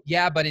go,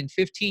 yeah, but in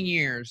 15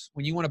 years,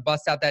 when you want to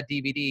bust out that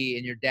DVD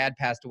and your dad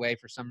passed away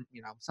for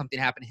something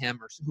happened to him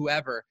or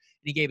whoever, and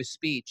he gave a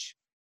speech,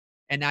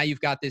 and now you've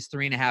got this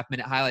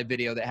 3.5-minute highlight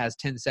video that has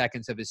 10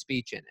 seconds of his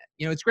speech in it.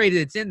 It's great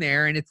that it's in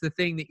there, and it's the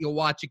thing that you'll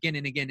watch again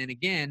and again and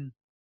again.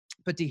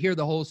 But to hear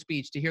the whole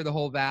speech, to hear the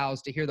whole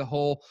vows, to hear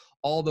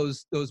all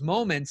those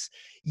moments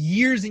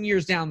years and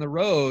years down the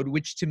road,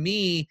 which to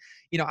me,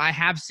 I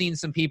have seen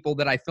some people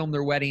that I filmed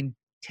their wedding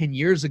 10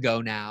 years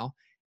ago now,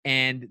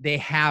 and they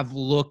have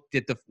looked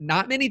at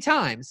not many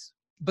times,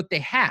 but they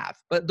have.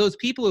 But those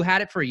people who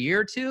had it for a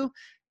year or two,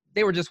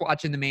 they were just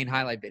watching the main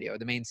highlight video,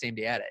 the main same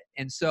day edit.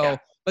 And so,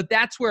 but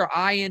that's where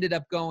I ended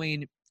up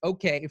going,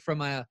 okay,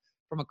 from a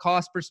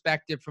cost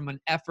perspective, from an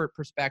effort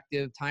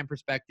perspective, time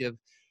perspective,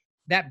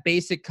 that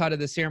basic cut of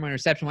the ceremony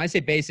reception, when I say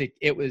basic,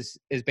 it was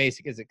as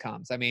basic as it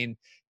comes. I mean,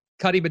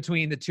 cutting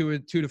between the two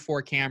to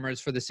four cameras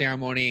for the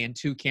ceremony and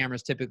 2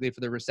 cameras typically for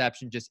the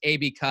reception, just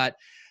A/B cut.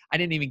 I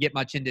didn't even get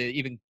much into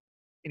even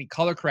any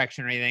color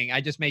correction or anything.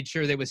 I just made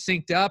sure they was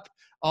synced up,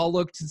 all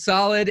looked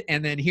solid,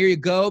 and then here you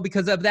go,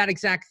 because of that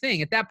exact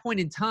thing. At that point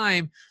in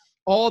time,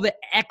 all the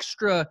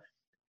extra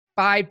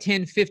 5,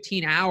 10,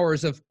 15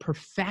 hours of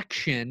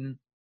perfection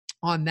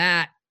on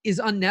that is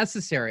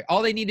unnecessary.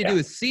 All they need to do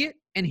is see it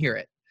and hear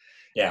it.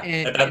 Yeah,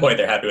 at that point,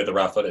 they're happy with the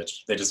raw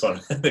footage. They just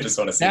want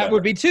to see that.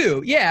 Would be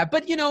too. Yeah,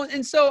 but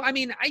and so I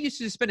mean, I used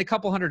to spend a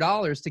couple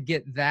 $100s to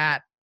get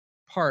that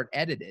part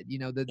edited.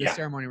 The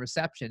ceremony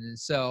reception, and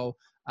so.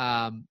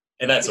 And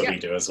that's what we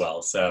do as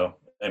well. So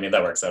I mean,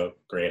 that works out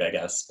great, I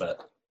guess.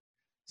 But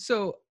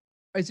so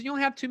you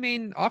only have 2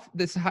 main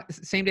this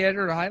same day edit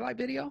or highlight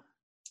video.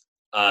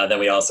 Then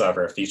we also have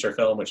our feature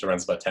film, which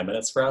runs about 10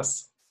 minutes for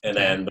us. And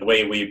then the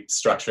way we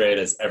structure it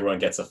is everyone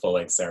gets a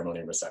full-length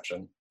ceremony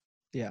reception.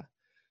 Yeah.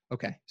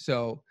 Okay.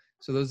 So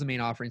those are the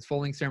main offerings.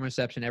 Full-length ceremony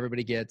reception,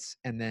 everybody gets.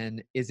 And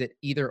then is it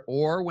either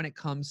or when it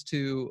comes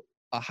to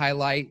a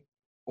highlight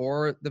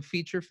or the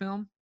feature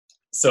film?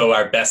 So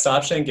our best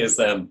option gives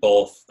them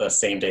both the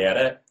same day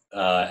edit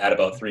at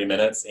about 3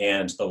 minutes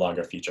and the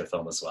longer feature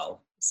film as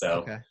well.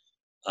 So,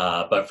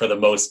 but for the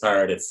most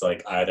part, it's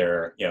like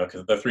either,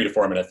 because the 3 to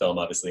 4 minute film,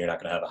 obviously you're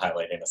not going to have a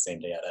highlight and a same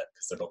day edit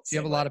because they're both. Do you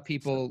have a lot of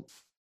people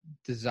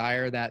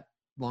desire that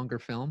longer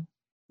film?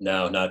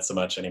 No, not so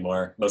much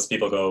anymore. Most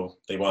people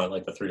they want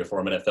like the 3 to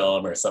 4 minute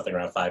film or something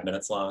around 5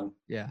 minutes long.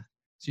 Yeah.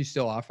 So you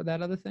still offer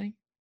that other thing?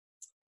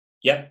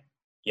 Yep.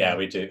 Yeah,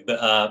 we do.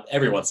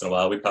 Every once in a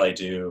while, we probably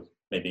do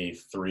maybe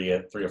three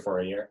or 4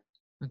 a year.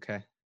 Okay.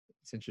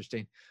 It's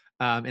interesting.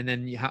 And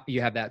then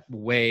you have that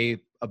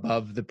way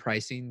above the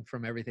pricing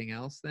from everything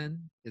else then?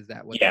 Is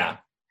that what? Yeah.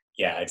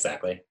 Yeah,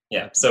 exactly.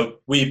 Yeah. So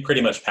we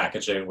pretty much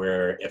package it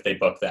where if they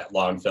book that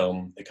long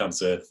film, it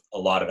comes with a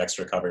lot of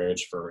extra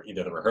coverage for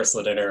either the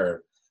rehearsal dinner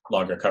or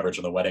longer coverage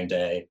on the wedding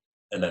day.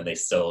 And then they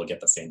still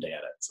get the same day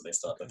edit. So they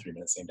still have the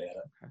 3-minute same day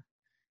edit. Okay.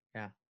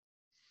 Yeah.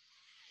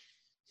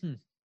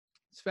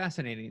 It's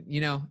fascinating.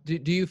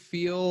 Do you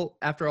feel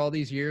after all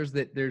these years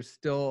that there's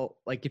still,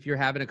 like, if you're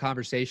having a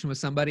conversation with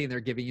somebody and they're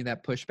giving you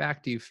that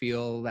pushback, do you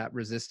feel that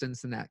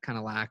resistance and that kind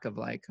of lack of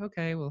like,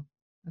 okay, well,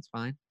 that's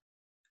fine?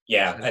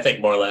 Yeah, I think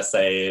more or less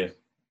I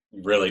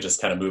really just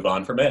kind of move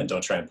on from it and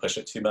don't try and push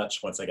it too much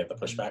once I get the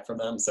pushback from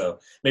them. So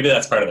maybe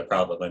that's part of the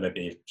problem. I might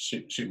be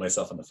shoot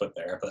myself in the foot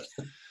there, but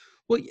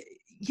well,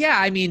 yeah,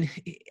 I mean,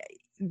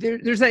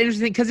 there's that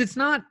interesting thing because it's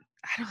not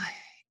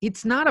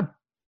it's not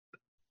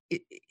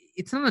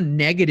a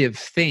negative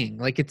thing.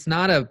 Like, it's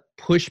not a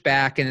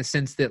pushback in a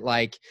sense that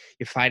like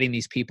you're fighting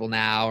these people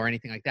now or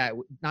anything like that.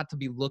 Not to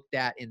be looked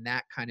at in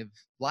that kind of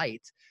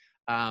light.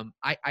 I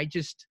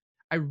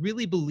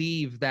really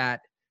believe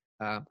that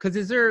because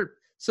it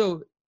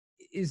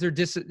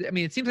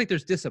seems like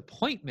there's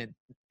disappointment.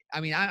 I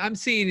mean, I'm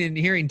seeing and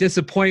hearing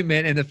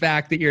disappointment in the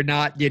fact that you're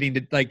not getting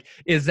to, like,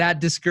 is that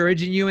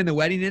discouraging you in the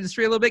wedding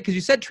industry a little bit? Because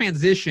you said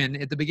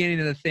transition at the beginning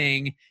of the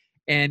thing.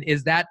 And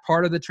is that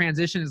part of the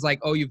transition is like,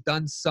 oh, you've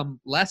done some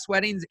less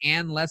weddings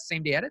and less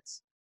same day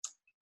edits?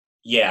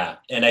 Yeah.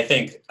 And I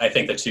think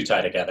the two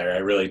tie together. I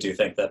really do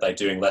think that by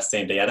doing less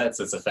same day edits,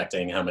 it's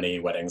affecting how many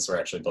weddings we're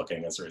actually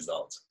booking as a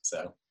result.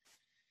 So.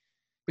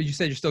 But you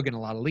said you're still getting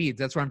a lot of leads.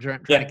 That's where I'm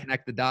trying to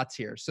connect the dots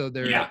here. So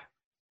yeah.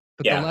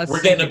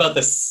 We're getting about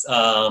this.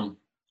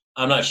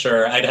 I'm not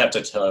sure. I'd have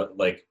to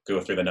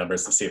go through the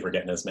numbers to see if we're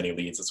getting as many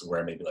leads as we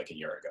were maybe like a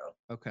year ago.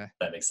 Okay.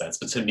 That makes sense.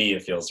 But to me,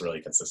 it feels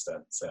really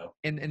consistent. So.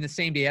 And the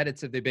same day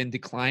edits, have they been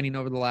declining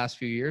over the last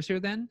few years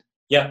here then?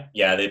 Yeah.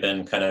 Yeah. They've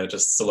been kind of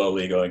just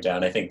slowly going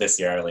down. I think this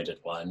year I only did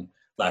 1.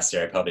 Last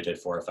year I probably did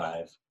 4 or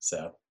 5.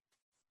 So.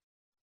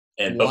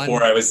 And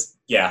before I was,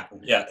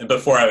 And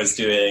before I was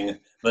doing,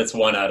 that's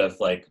 1 out of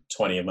like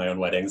 20 of my own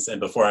weddings. And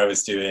before I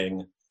was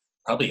doing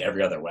probably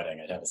every other wedding,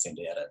 I'd have a same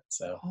day edit.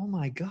 So. Oh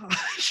my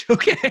gosh.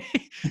 Okay.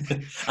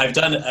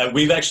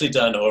 We've actually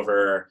done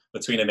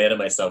between Amanda and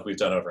myself, we've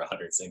done over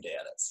 100 same day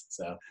edits.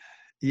 So.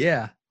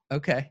 Yeah.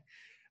 Okay.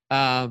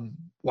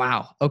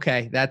 Wow.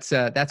 Okay. That's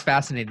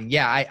fascinating.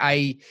 Yeah.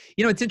 I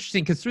it's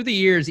interesting because through the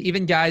years,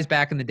 even guys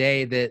back in the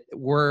day that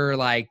were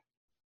like,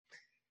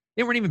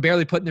 they weren't even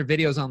barely putting their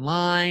videos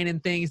online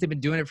and things. They've been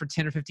doing it for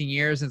 10 or 15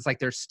 years. And it's like,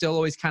 they're still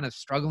always kind of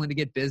struggling to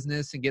get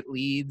business and get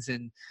leads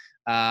and,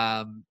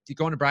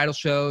 going to bridal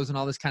shows and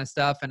all this kind of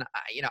stuff. And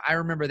I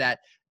remember that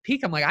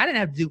peak. I'm like, I didn't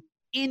have to do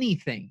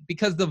anything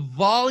because the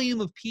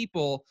volume of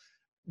people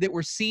that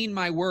were seeing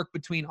my work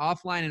between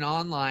offline and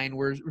online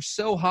were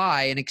so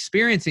high and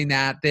experiencing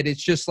that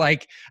it's just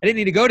like, I didn't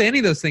need to go to any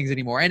of those things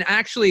anymore. And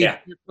actually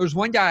there's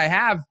one guy I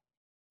have,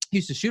 he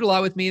used to shoot a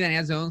lot with me, then he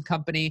has his own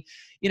company,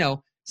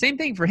 same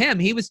thing for him.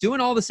 He was doing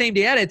all the same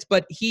day edits,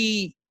 but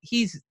he's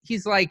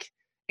like,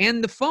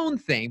 and the phone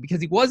thing,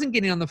 because he wasn't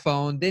getting on the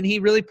phone. Then he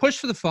really pushed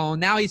for the phone.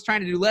 Now he's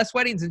trying to do less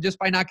weddings, and just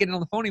by not getting on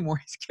the phone anymore,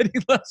 he's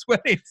getting less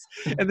weddings.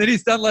 And then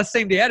he's done less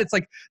same day edits.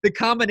 Like, the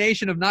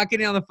combination of not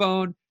getting on the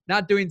phone,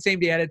 not doing same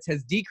day edits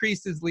has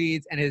decreased his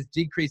leads and has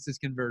decreased his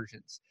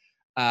conversions.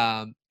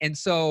 And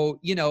so,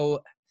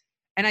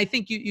 and I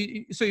think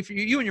so if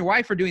you and your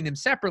wife are doing them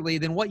separately,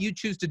 then what you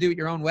choose to do at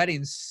your own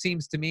weddings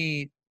seems to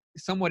me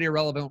somewhat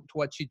irrelevant to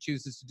what she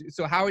chooses to do.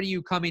 So how are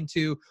you coming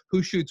to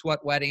who shoots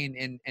what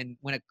wedding and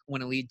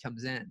when a lead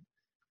comes in?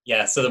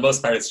 Yeah. So the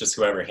most part, it's just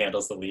whoever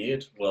handles the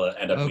lead will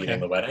end up leading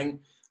the wedding.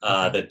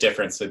 The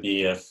difference would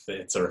be if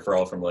it's a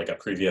referral from like a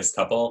previous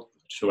couple,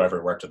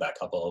 whoever worked with that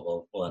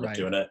couple will end up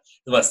doing it,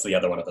 unless the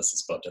other one of us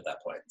is booked at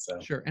that point. So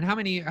sure. And how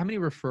many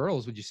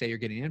referrals would you say you're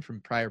getting in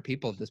from prior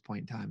people at this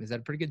point in time? Is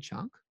that a pretty good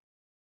chunk?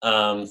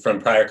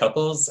 From prior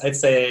couples, I'd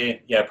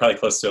say, probably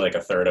close to like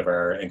a third of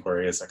our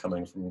inquiries are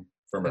coming from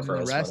referrals.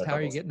 And the rest, how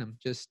are you getting them?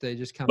 They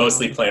just come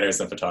mostly planners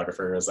and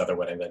photographers, other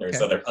wedding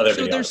vendors, other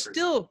videographers.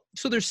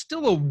 There's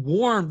still a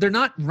warm. They're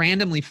not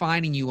randomly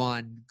finding you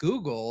on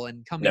Google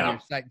and coming to your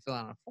site and filling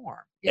out a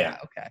form. Yeah.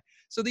 Okay.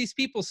 So these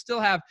people still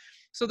have.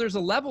 So there's a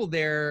level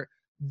there.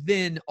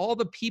 Then all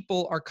the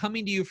people are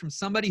coming to you from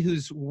somebody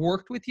who's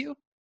worked with you.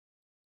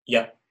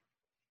 Yep.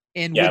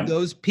 And would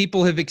those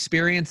people have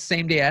experienced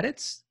same day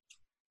edits?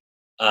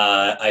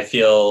 I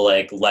feel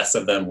like less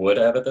of them would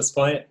have at this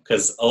point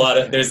because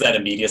there's that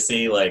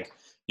immediacy. Like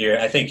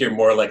I think you're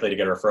more likely to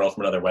get a referral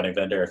from another wedding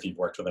vendor if you've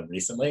worked with them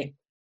recently.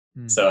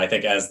 So I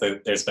think as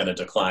there's been a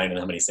decline in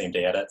how many same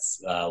day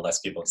edits, less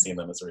people have seen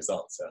them as a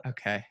result. So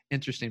okay,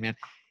 interesting, man.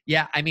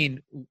 Yeah, I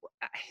mean,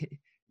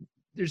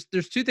 there's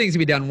 2 things to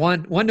be done.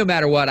 One, no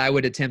matter what, I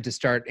would attempt to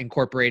start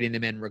incorporating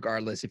them in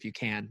regardless if you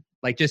can.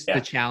 Like just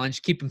the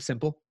challenge, keep them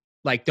simple.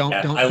 Like, Yeah,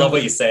 I love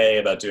what you say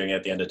about doing it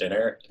at the end of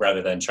dinner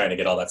rather than trying to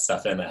get all that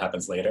stuff in that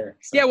happens later.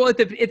 So. Yeah, well,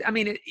 I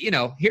mean,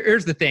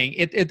 here's the thing.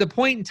 At the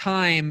point in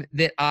time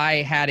that I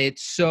had it,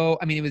 so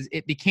I mean,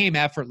 it became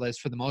effortless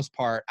for the most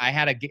part. I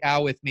had a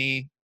gal with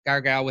me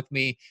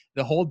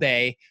the whole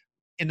day.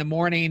 In the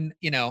morning,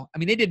 I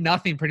mean, they did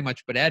nothing pretty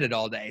much but edit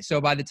all day. So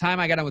by the time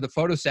I got done with the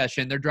photo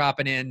session, they're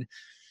dropping in,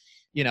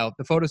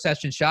 the photo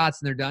session shots,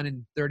 and they're done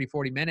in 30,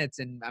 40 minutes.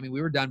 And I mean, we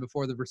were done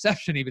before the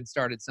reception even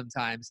started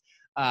sometimes.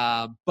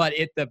 But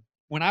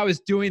when I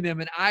was doing them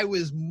and I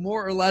was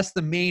more or less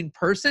the main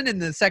person,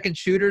 and the second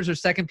shooters or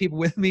second people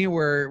with me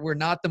were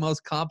not the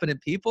most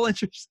competent people,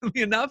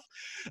 interestingly enough,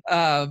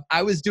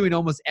 I was doing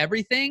almost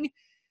everything.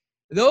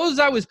 Those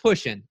I was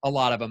pushing a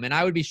lot of them, and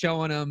I would be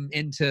showing them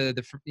into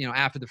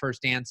after the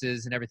first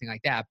dances and everything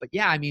like that. But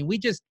yeah, I mean,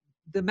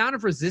 the amount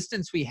of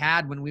resistance we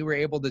had when we were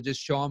able to just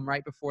show them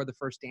right before the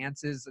first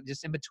dances,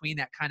 just in between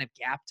that kind of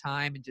gap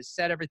time, and just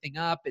set everything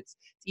up. It's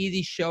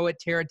easy, show it,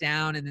 tear it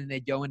down, and then they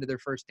go into their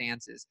first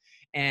dances.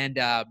 And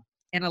a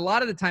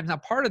lot of the times, now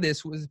part of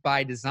this was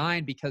by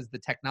design because the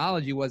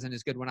technology wasn't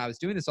as good when I was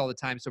doing this all the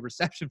time. So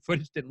reception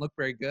footage didn't look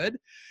very good.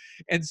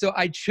 And so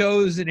I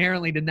chose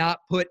inherently to not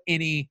put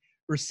any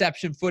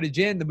reception footage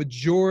in the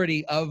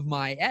majority of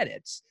my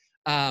edits.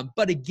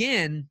 But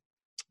again,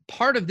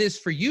 part of this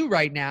for you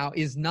right now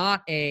is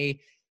not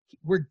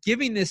we're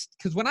giving this,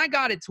 because when I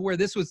got it to where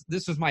this was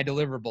my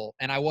deliverable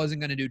and I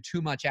wasn't going to do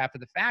too much after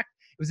the fact,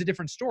 it was a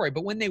different story.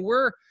 But when they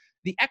were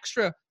the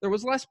extra, there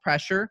was less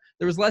pressure.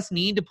 There was less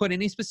need to put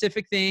any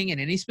specific thing in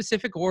any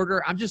specific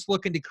order. I'm just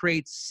looking to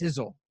create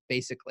sizzle,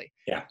 basically.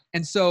 Yeah.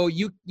 And so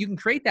you can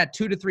create that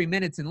 2 to 3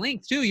 minutes in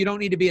length too. You don't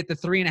need to be at the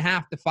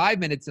 3.5 to 5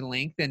 minutes in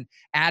length and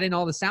add in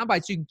all the sound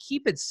bites. You can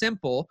keep it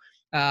simple,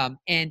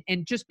 and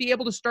just be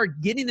able to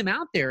start getting them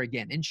out there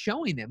again and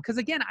showing them. Because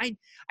again, I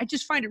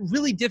just find it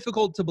really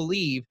difficult to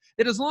believe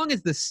that as long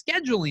as the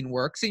scheduling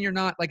works and you're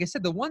not, like I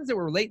said, the ones that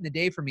were late in the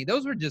day for me,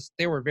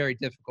 they were very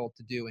difficult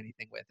to do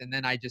anything with. And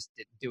then I just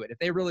didn't do it. If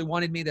they really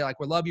wanted me, they're like,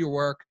 we love your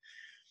work.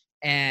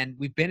 And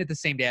we've been at the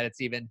same day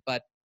it's even,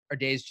 but our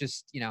days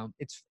just,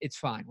 it's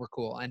fine. We're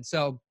cool. And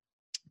so,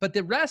 but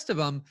the rest of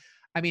them,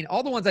 I mean,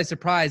 all the ones I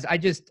surprised,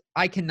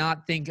 I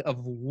cannot think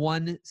of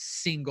one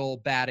single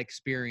bad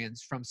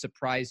experience from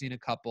surprising a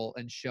couple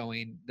and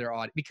showing their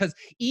audience. Because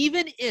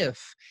even if,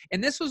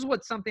 and this was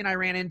something I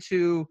ran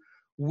into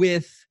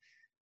with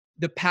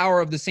the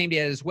power of the same day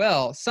as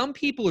well, some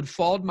people had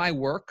followed my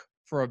work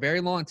for a very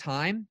long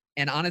time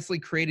and honestly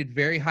created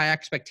very high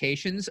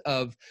expectations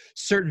of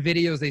certain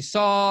videos they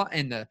saw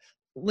and the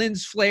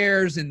lens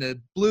flares and the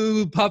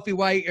blue puffy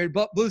white or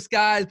blue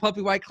skies,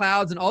 puffy white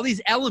clouds, and all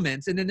these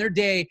elements. And then their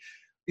day,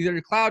 either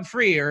cloud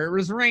free or it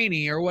was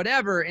rainy or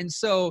whatever. And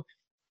so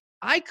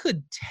I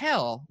could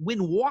tell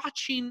when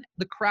watching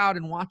the crowd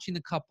and watching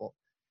the couple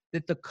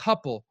that the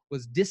couple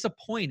was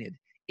disappointed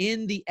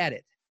in the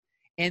edit,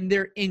 and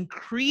their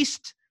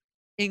increased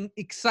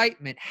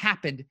excitement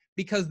happened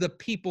because the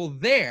people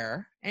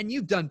there, and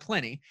you've done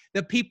plenty,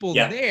 the people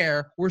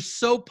there were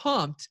so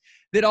pumped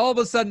that all of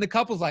a sudden the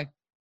couple's like,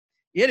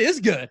 it is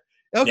good.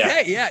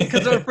 Okay. Yeah.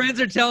 Because our friends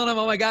are telling them,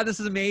 oh my God, this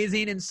is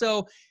amazing. And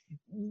so,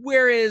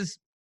 whereas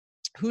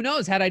who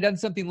knows, had I done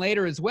something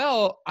later as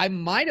well, I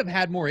might have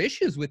had more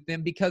issues with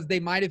them because they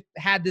might have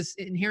had this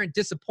inherent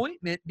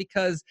disappointment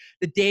because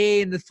the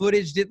day and the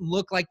footage didn't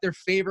look like their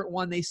favorite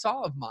one they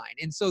saw of mine.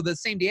 And so the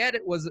same day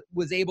edit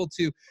was able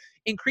to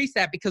increase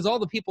that because all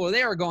the people are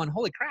there are going,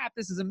 holy crap,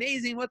 this is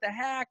amazing. What the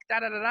heck?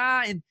 Da, da, da,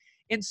 da.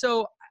 And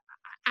so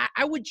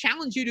I would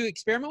challenge you to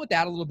experiment with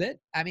that a little bit.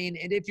 I mean,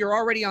 and if you're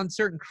already on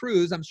certain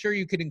crews, I'm sure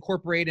you could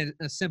incorporate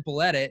a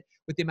simple edit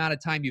with the amount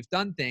of time you've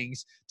done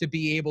things to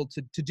be able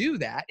to do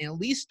that, and at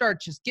least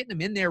start just getting them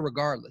in there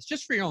regardless,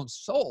 just for your own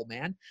soul,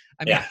 man.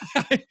 I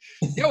mean,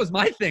 that was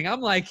my thing.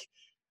 I'm like,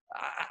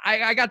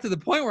 I got to the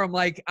point where I'm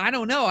like, I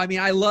don't know. I mean,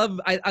 I loved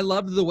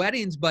the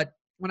weddings, but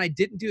when I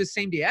didn't do a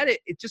same day edit,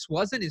 it just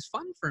wasn't as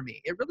fun for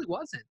me. It really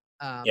wasn't.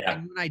 And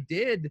when I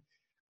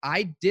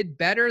did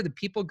better. The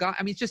people got,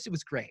 I mean, it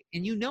was great.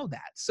 And you know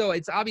that. So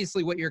it's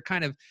obviously what you're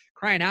kind of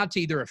crying out to,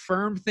 either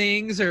affirm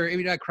things or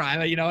maybe not crying,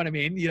 but you know what I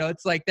mean?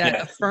 It's like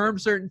that, affirm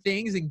certain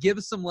things and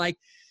give some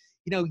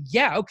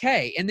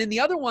okay. And then the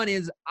other one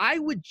is I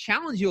would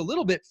challenge you a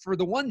little bit for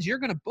the ones you're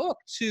going to book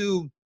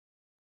to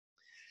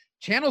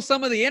channel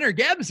some of the inner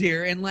Gebs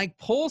here and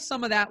pull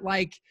some of that,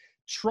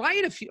 try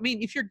it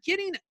if you're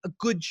getting a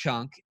good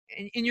chunk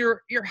and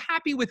you're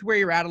happy with where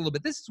you're at a little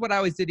bit. This is what I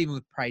always did even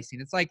with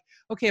pricing. It's like,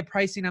 okay,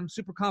 pricing I'm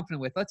super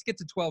confident with. Let's get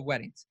to 12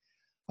 weddings.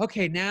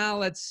 Okay, now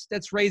let's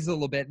raise it a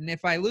little bit. And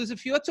if I lose a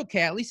few, it's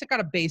okay. At least I got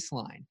a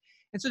baseline.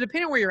 And so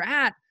depending on where you're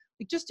at,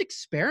 just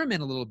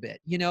experiment a little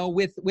bit,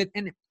 with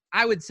and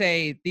I would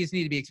say these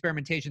need to be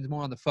experimentations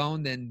more on the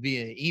phone than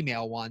via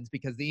email ones,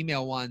 because the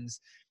email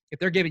ones, if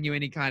they're giving you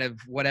any kind of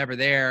whatever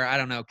there, I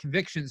don't know,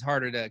 conviction's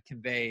harder to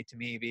convey to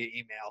me via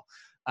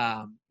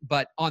email.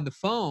 But on the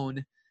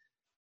phone,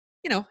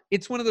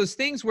 it's one of those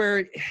things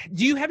where,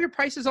 do you have your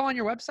prices all on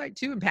your website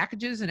too, and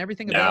packages and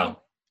everything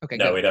available? Okay,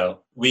 No, good. we don't.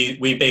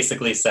 We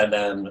basically send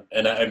them,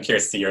 and I'm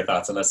curious to see your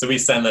thoughts on this. So we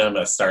send them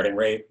a starting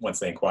rate once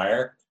they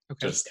inquire,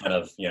 Okay. just kind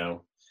of,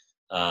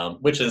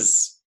 which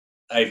is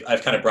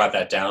I've kind of brought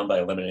that down by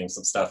eliminating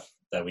some stuff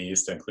that we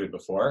used to include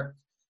before,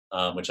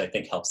 which I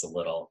think helps a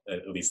little.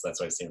 At least that's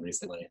what I've seen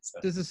recently. So.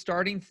 Does the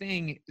starting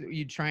thing,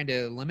 you trying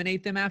to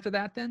eliminate them after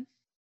that then?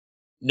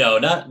 No,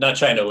 not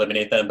trying to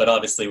eliminate them, but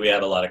obviously we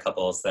have a lot of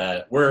couples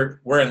that we're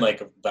in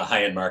like the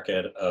high end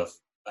market of,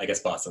 I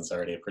guess Boston's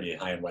already a pretty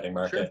high end wedding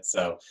Sure. market.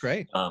 So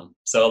Great.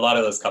 so a lot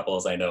of those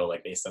couples I know,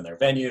 like based on their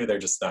venue, they're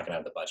just not gonna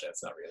have the budget.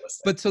 It's not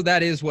realistic. But so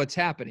that is what's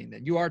happening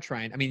then. You are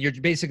trying. I mean, you're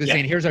basically Yeah.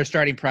 saying, here's our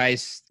starting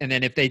price. And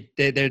then if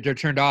they're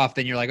turned off,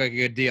 then you're like, okay,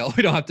 good deal.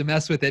 We don't have to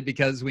mess with it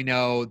because we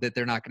know that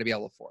they're not going to be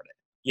able to afford it.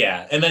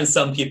 Yeah. And then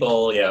some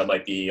people,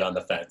 might be on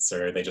the fence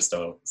or they just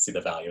don't see the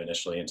value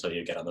initially until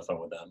you get on the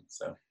phone with them.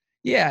 So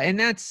Yeah. And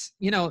that's,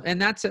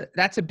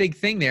 that's a big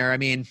thing there. I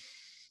mean,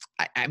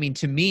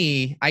 to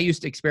me, I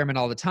used to experiment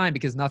all the time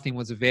because nothing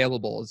was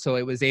available. So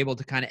it was able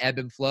to kind of ebb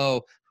and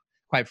flow,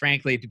 quite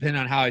frankly, depending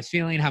on how I was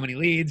feeling, how many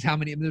leads,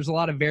 there's a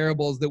lot of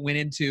variables that went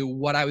into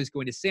what I was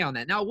going to say on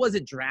that. Now, it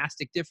wasn't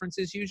drastic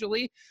differences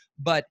usually,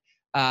 but,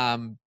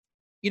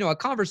 a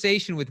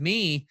conversation with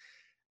me,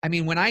 I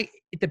mean, at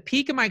the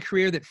peak of my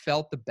career that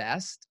felt the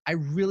best, I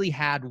really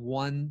had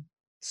one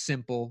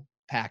simple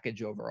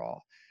package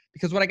overall.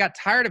 Because what I got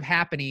tired of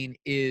happening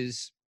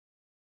is,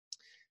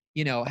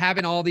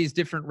 having all these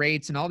different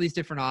rates and all these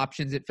different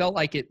options. It felt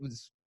like it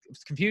was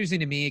confusing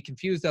to me. It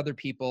confused other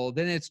people.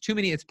 Then it's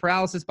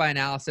paralysis by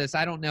analysis.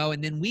 I don't know.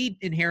 And then we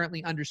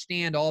inherently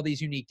understand all these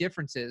unique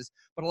differences,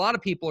 but a lot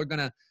of people are going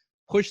to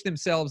push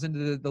themselves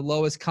into the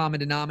lowest common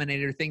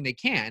denominator thing they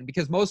can,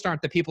 because most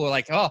aren't the people who are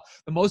like, oh,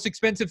 the most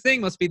expensive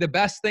thing must be the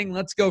best thing.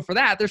 Let's go for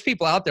that. There's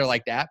people out there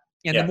like that.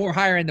 And the more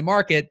higher in the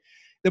market,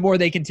 the more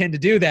they can tend to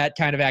do that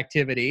kind of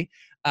activity.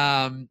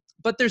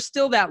 But there's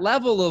still that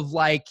level of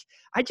like,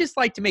 I just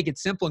like to make it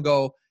simple and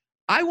go,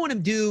 I want to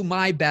do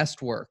my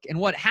best work. And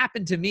what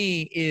happened to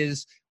me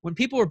is when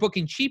people were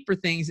booking cheaper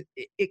things,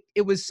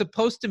 it was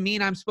supposed to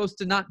mean I'm supposed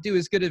to not do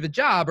as good of a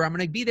job, or I'm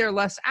going to be there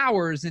less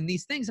hours and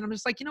these things. And I'm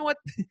just like, you know what?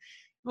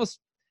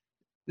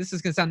 This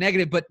is going to sound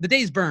negative, but the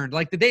day's burned.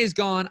 Like the day's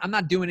gone. I'm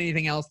not doing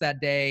anything else that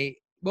day.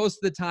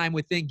 Most of the time,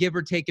 within give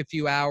or take a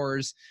few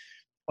hours,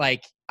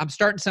 like I'm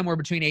starting somewhere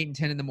between 8 and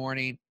 10 in the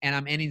morning, and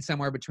I'm ending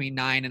somewhere between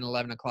 9 and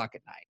 11 o'clock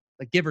at night.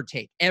 Like give or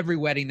take every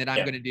wedding that I'm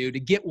going to do to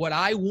get what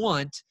I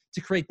want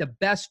to create the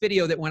best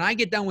video that when I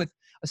get done with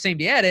a same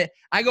day edit,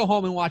 I go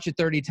home and watch it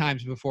 30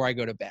 times before I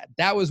go to bed.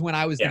 That was when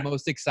I was the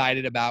most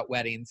excited about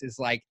weddings, is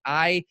like,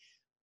 I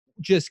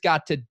just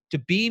got to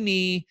be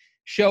me,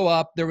 show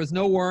up. There was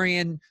no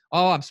worrying,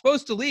 oh, I'm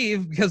supposed to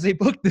leave because they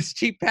booked this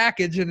cheap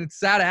package and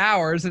it's out of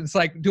hours. And it's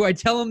like, do I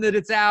tell them that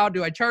it's out?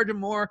 Do I charge them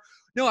more?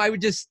 No, I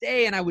would just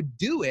stay and I would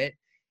do it.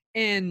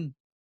 And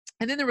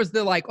then there was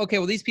the like, okay,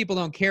 well, these people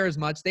don't care as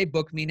much. They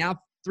booked me. Now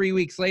 3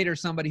 weeks later,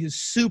 somebody who's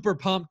super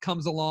pumped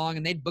comes along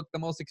and they booked the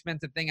most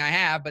expensive thing I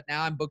have, but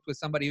now I'm booked with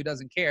somebody who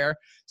doesn't care.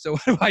 So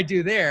what do I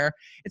do there?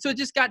 And so it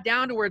just got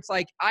down to where it's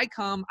like, I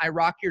come, I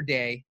rock your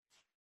day,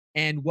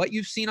 and what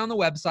you've seen on the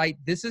website,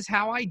 this is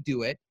how I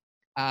do it.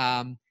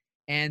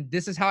 And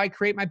this is how I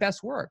create my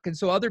best work. And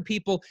so other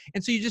people,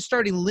 and so you just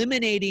start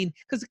eliminating,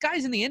 because the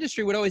guys in the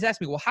industry would always ask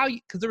me, well,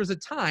 because there was a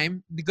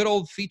time, the good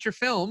old feature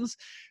films,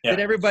 that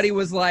everybody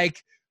was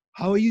like,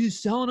 how are you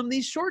selling them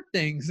these short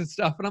things and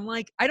stuff? And I'm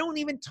like, I don't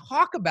even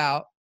talk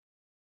about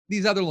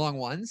these other long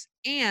ones.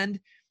 And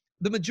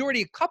the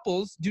majority of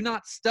couples do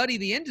not study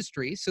the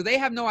industry. So they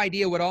have no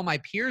idea what all my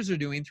peers are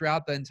doing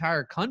throughout the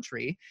entire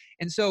country.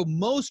 And so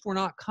most were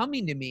not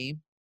coming to me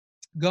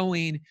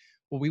going,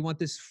 well, we want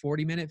this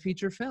 40-minute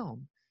feature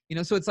film.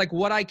 So it's like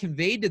what I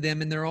conveyed to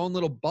them in their own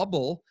little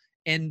bubble,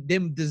 and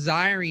them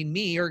desiring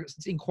me or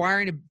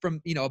inquiring from,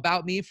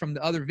 about me from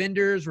the other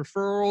vendors,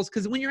 referrals.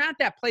 Because when you're at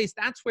that place,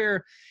 that's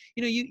where,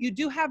 you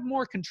do have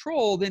more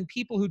control than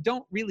people who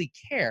don't really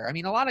care. I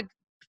mean, a lot of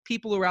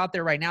people who are out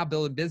there right now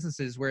building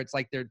businesses where it's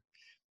like they're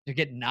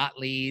getting not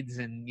leads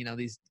and,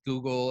 these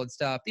Google and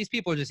stuff. These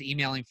people are just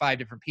emailing 5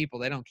 different people.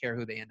 They don't care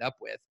who they end up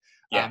with.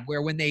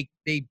 Where when they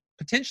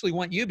potentially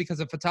want you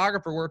because a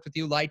photographer worked with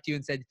you, liked you,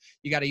 and said,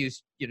 you got to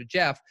use,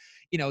 Jeff,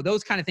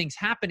 those kind of things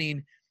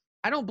happening.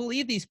 I don't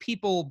believe these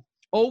people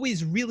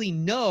always really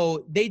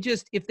know. They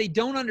just, if they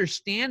don't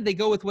understand, they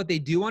go with what they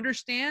do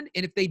understand.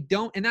 And if they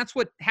don't, and that's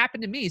what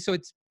happened to me. So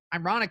it's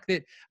ironic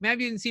that,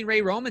 I've even seen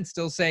Ray Roman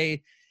still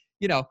say,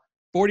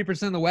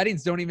 40% of the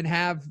weddings don't even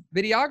have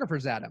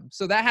videographers at them.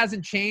 So that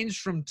hasn't changed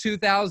from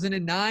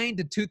 2009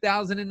 to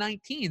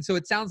 2019. So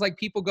it sounds like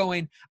people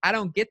going, I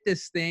don't get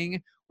this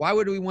thing. Why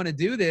would we want to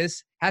do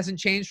this? Hasn't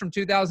changed from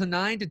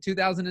 2009 to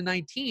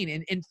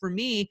 2019. And for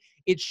me,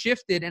 it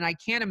shifted. And I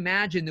can't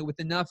imagine that with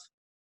enough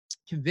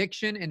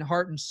conviction and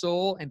heart and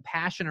soul and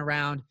passion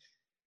around,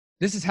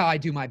 this is how I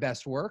do my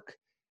best work,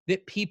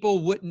 that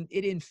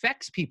it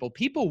infects people.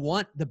 People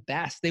want the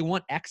best. They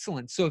want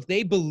excellence. So if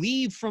they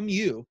believe from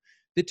you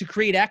that to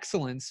create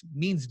excellence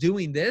means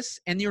doing this,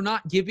 and you're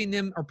not giving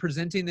them or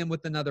presenting them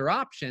with another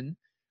option,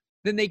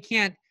 then they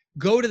can't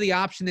go to the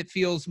option that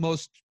feels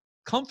most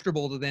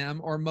comfortable to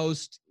them or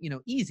most,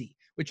 easy,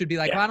 which would be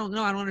like, well, I don't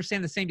know. I don't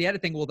understand the same day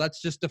edit thing. Well,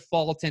 that's just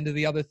default into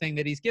the other thing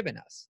that he's given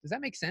us. Does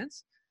that make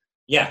sense?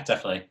 Yeah,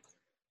 definitely.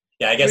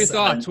 Yeah, I guess. What are your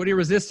thoughts? What are your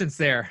resistance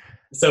there?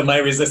 So my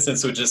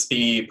resistance would just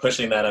be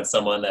pushing that on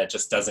someone that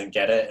just doesn't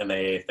get it, and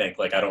they think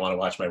like, I don't want to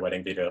watch my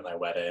wedding video at my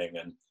wedding,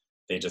 and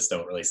they just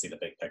don't really see the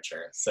big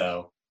picture.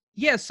 So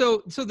yeah,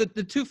 so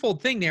the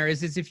twofold thing there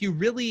is if you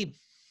really,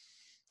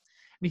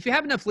 if you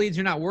have enough leads,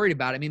 you're not worried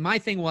about it. I mean, my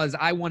thing was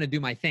I want to do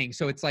my thing.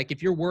 So it's like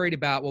if you're worried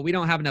about, well, we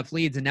don't have enough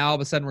leads, and now all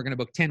of a sudden we're going to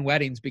book 10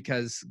 weddings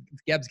because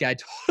Geb's guy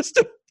told us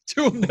to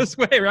do them this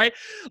way, right?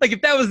 Like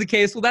if that was the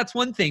case, well, that's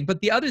one thing.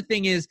 But the other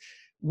thing is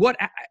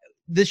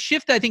the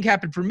shift I think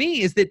happened for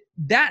me is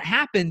that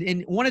happened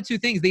in one of two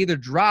things. They either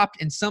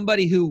dropped and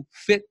somebody who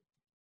fit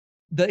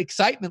the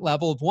excitement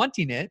level of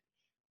wanting it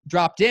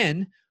dropped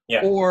in,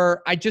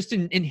 or I just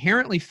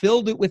inherently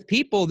filled it with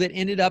people that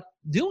ended up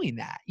doing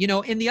that.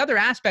 In the other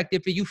aspect,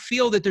 if you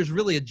feel that there's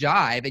really a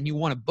jive and you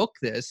want to book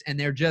this and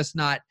they're just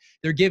not,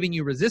 they're giving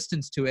you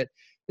resistance to it,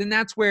 then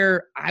that's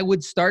where I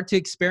would start to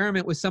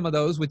experiment with some of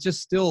those with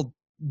just still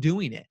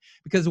doing it.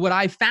 Because what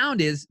I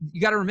found is,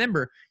 you got to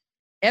remember,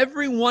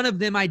 every one of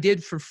them I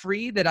did for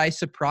free that I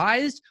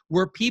surprised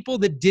were people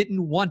that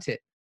didn't want it.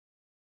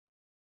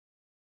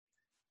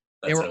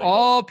 They were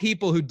all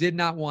people who did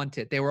not want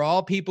it. They were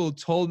all people who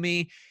told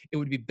me it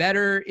would be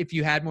better if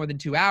you had more than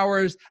 2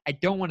 hours. I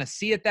don't want to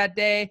see it that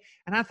day.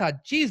 And I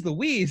thought, geez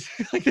Louise,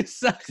 like this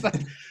sucks.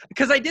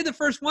 Because I did the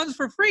first ones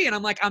for free. And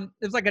I'm like, it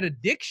was like an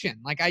addiction.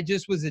 Like I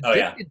just was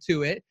addicted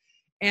to it.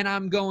 And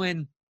I'm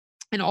going,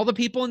 and all the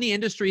people in the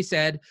industry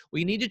said, well,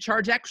 you need to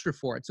charge extra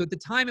for it. So at the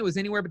time it was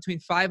anywhere between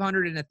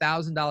 $500 and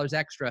 $1,000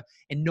 extra,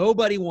 and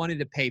nobody wanted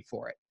to pay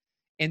for it.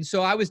 And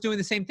so I was doing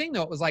the same thing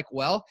though. It was like,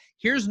 well,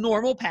 here's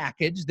normal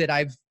package that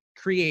I've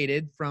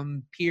created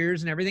from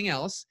peers and everything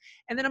else.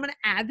 And then I'm going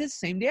to add this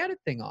same day edit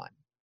thing on.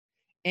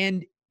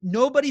 And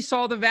nobody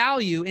saw the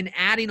value in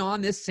adding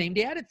on this same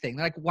day edit thing.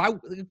 Like, why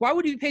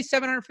would you pay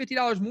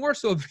 $750 more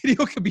so a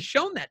video could be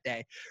shown that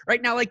day?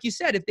 Right now, like you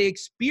said, if they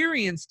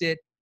experienced it,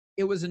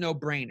 it was a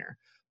no-brainer.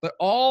 But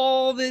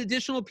all the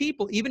additional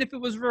people, even if it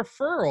was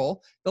referral,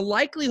 the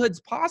likelihood's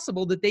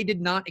possible that they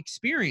did not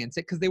experience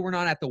it because they were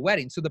not at the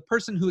wedding. So the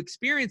person who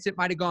experienced it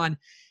might have gone,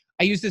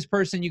 I use this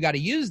person, you got to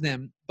use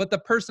them. But the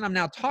person I'm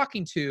now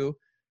talking to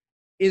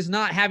is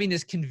not having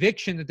this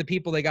conviction that the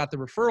people they got the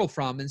referral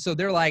from. And so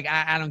they're like,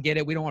 I don't get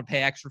it. We don't want to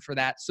pay extra for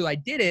that. So I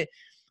did it.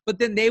 But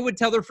then they would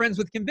tell their friends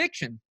with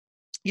conviction,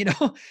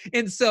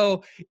 And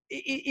so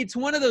it's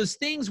one of those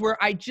things where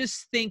I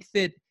just think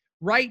that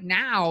right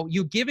now,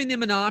 you're giving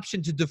them an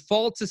option to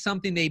default to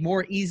something they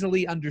more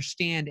easily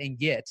understand and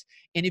get.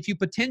 And if you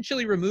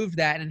potentially remove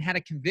that and had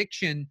a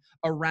conviction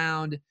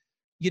around,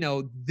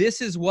 this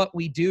is what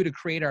we do to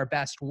create our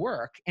best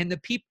work. And the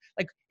people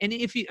and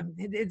if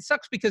it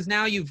sucks because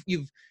now you've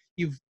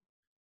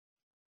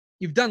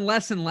done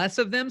less and less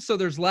of them. So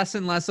there's less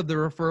and less of the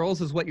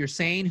referrals is what you're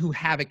saying who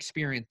have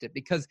experienced it.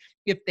 Because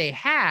if they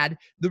had,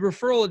 the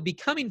referral it'd be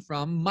coming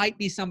from might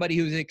be somebody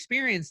who's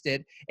experienced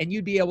it, and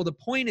you'd be able to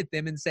point at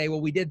them and say,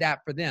 well, we did that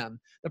for them.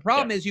 The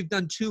problem is you've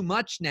done too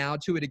much now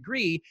to a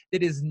degree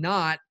that is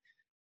not,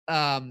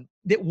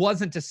 that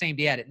wasn't the same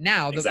day edit.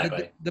 Now,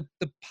 exactly. the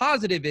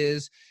positive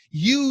is,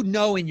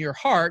 in your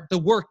heart, the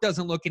work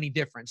doesn't look any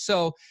different.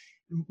 So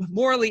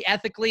morally,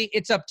 ethically,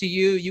 it's up to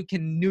you. You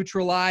can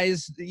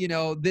neutralize,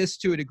 this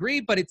to a degree,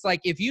 but it's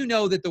like, if you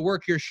know that the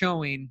work you're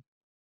showing,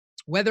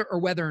 whether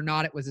or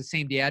not it was the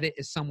same day edit,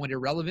 is somewhat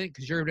irrelevant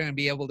because you're going to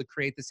be able to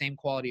create the same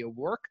quality of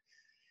work,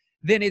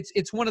 then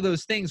it's one of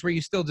those things where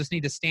you still just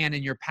need to stand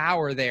in your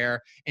power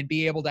there and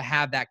be able to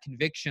have that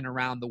conviction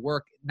around the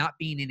work not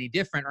being any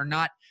different, or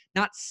not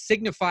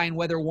signifying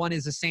whether one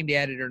is the same day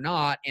edit or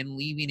not, and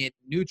leaving it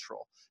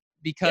neutral.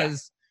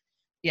 Because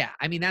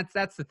I mean,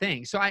 that's the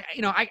thing. So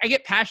I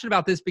get passionate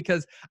about this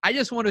because I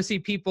just want to see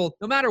people,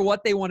 no matter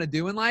what they want to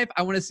do in life,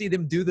 I want to see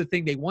them do the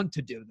thing they want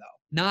to do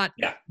though.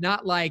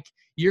 Not like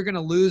you're going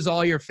to lose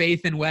all your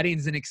faith in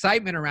weddings and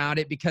excitement around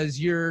it because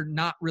you're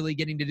not really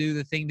getting to do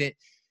the thing that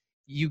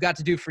you got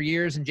to do for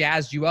years and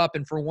jazzed you up.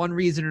 And for one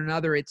reason or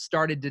another, it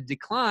started to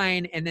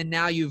decline. And then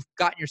now you've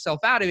gotten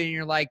yourself out of it and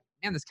you're like,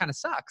 man, this kind of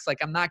sucks. Like,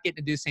 I'm not getting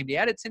to do same day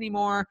edits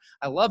anymore.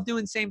 I love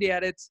doing same day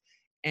edits,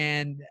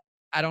 and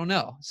I don't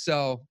know.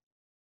 So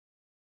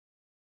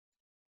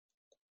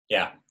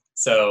yeah.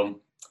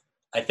 So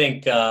I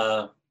think,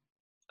 I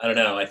don't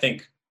know. I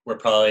think we're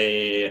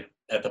probably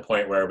at the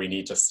point where we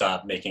need to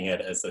stop making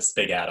it as this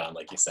big add-on,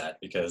 like you said,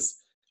 because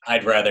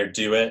I'd rather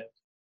do it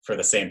for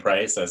the same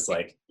price as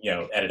editing a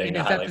highlight film. And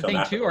is that the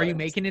thing too? Are you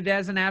making it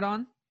as an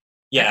add-on?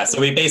 Yeah. So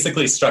we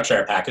basically structure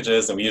our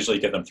packages, and we usually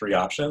give them 3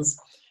 options,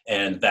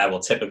 and that will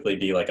typically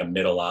be like a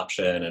middle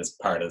option as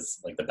part as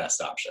like the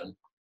best option.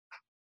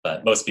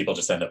 But most people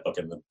just end up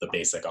booking the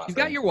basic offer. You've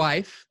got your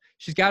wife.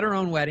 She's got her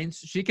own weddings.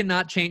 She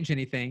cannot change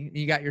anything.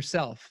 You got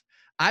yourself.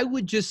 I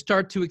would just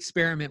start to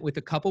experiment with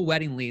a couple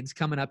wedding leads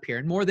coming up here.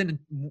 And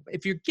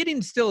if you're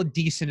getting still a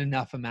decent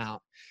enough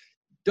amount,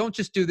 don't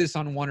just do this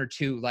on 1 or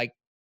 2. Like,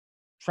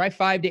 try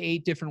 5 to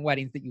 8 different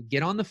weddings that you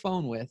get on the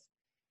phone with,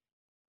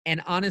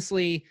 and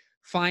honestly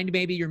find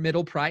maybe your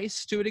middle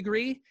price to a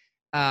degree,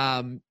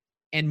 and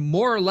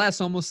more or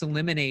less almost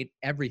eliminate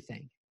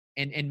everything.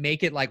 And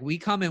make it like we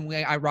come and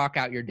I rock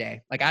out your day.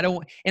 Like I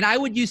don't, and I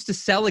would used to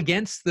sell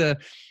against the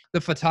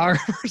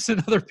photographers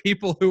and other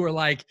people who were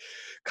like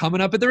coming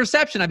up at the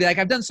reception. I'd be like,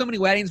 I've done so many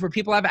weddings where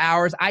people have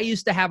hours. I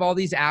used to have all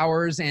these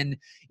hours, and,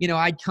 you know,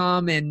 I'd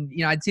come and,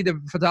 you know, I'd see the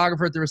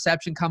photographer at the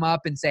reception come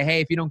up and say,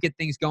 hey, if you don't get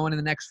things going in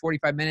the next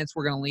 45 minutes,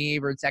 we're going to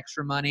leave, or it's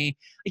extra money.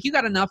 Like, you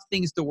got enough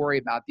things to worry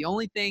about. The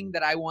only thing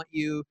that I want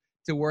you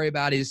to worry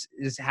about is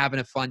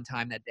having a fun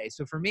time that day.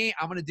 So for me,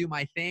 I'm going to do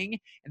my thing,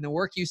 and the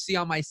work you see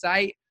on my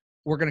site,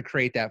 we're going to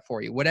create that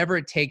for you, whatever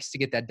it takes to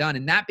get that done.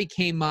 And that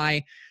became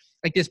my,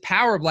 like, this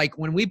power of, like,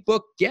 when we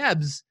book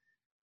Gebs,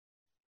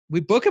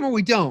 we book him or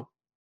we don't.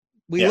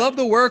 We love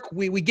the work.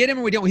 We get him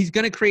or we don't. He's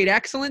going to create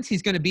excellence.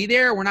 He's going to be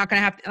there. We're not going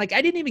to have to, like,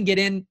 I didn't even get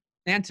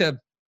into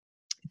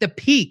the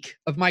peak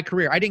of my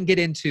career. I didn't get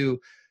into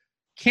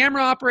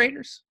camera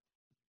operators,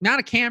 amount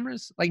of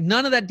cameras, like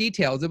none of that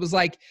details. It was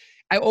like,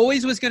 I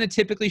always was going to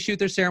typically shoot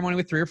their ceremony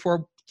with 3 or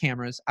 4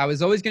 cameras. I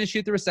was always going to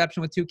shoot the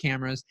reception with 2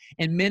 cameras.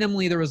 And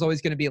minimally, there was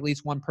always going to be at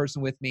least 1 person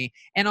with me.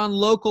 And on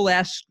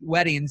local-esque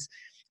weddings,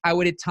 I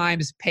would at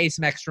times pay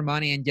some extra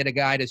money and get a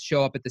guy to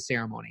show up at the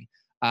ceremony,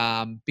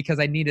 because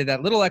I needed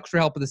that little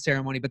extra help with the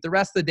ceremony. But the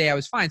rest of the day, I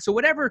was fine. So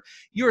whatever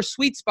your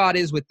sweet spot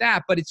is with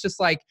that, but it's just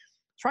like,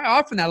 try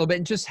offering that a little bit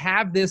and just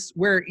have this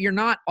where you're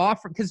not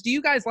offering. Because do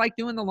you guys like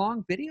doing the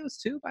long videos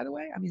too, by the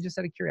way? I mean, just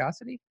out of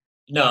curiosity.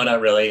 No,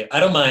 not really. I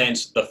don't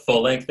mind the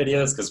full-length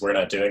videos because we're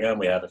not doing them.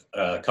 We have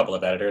a couple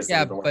of editors.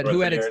 Yeah, but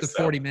who edits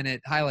the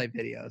 40-minute highlight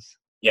videos?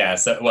 Yeah,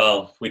 so,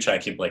 well, we try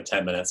to keep like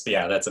 10 minutes. But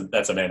yeah, that's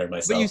a matter of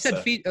myself. But you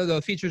said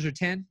the features are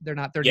 10? They're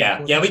not 30?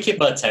 Yeah, we keep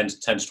about 10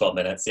 to 12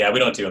 minutes. Yeah, we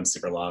don't do them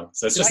super long.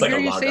 So it's just like a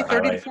longer highlight. Did I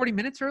hear you say 30 to 40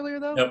 minutes earlier,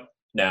 though? Nope,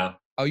 no.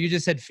 Oh, you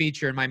just said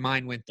feature, and my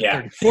mind went to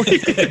 30, 40.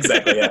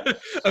 Exactly, yeah.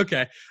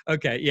 Okay,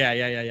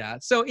 yeah.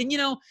 So, and, you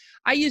know,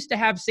 I used to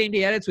have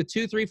same-day edits with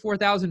 2,000, 3,000,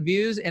 4,000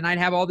 views, and I'd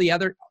have all the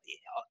other –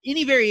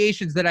 any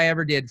variations that I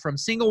ever did, from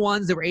single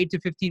ones that were 8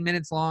 to 15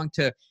 minutes long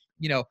to,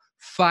 you know,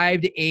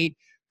 5 to 8,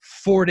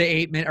 4 to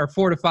 8 minute or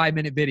 4 to 5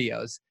 minute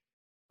videos.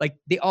 Like,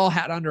 they all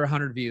had under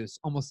 100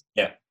 views almost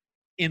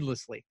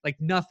endlessly. Like,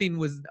 nothing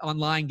was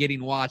online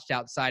getting watched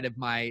outside of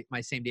my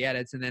same day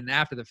edits. And then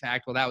after the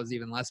fact, well, that was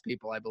even less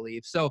people, I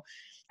believe. So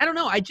I don't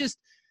know.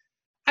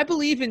 I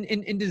believe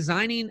in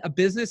designing a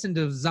business and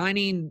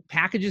designing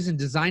packages and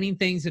designing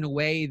things in a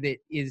way that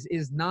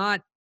is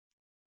not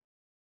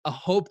a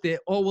hope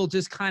that, oh, we'll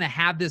just kind of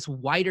have this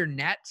wider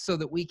net so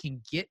that we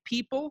can get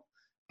people,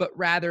 but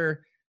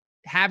rather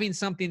having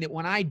something that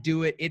when I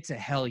do it, it's a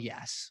hell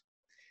yes.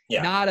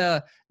 Yeah.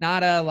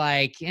 Not a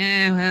like,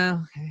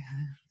 well,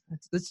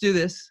 let's do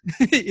this,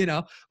 you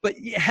know, but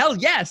hell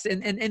yes.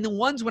 And the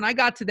ones when I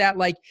got to that,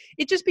 like,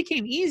 it just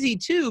became easy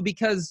too,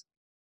 because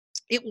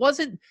there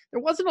wasn't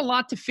a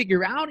lot to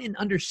figure out and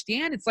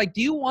understand. It's like,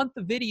 do you want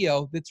the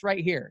video that's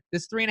right here?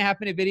 This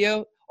 3.5 minute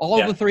video, all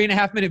of the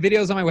 3.5 minute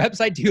videos on my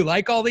website. Do you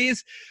like all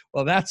these?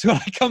 Well, that's what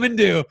I come and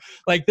do.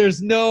 Like,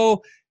 there's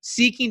no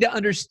seeking to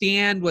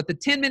understand what the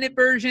 10-minute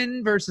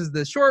version versus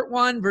the short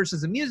one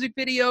versus a music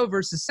video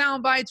versus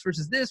sound bites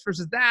versus this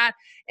versus that,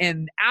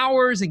 and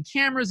hours and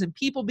cameras and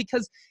people,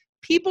 because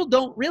people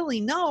don't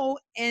really know.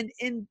 And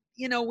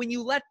you know, when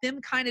you let them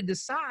kind of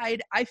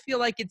decide, I feel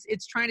like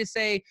it's trying to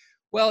say,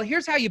 well,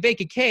 here's how you bake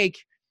a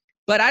cake,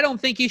 but I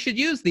don't think you should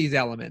use these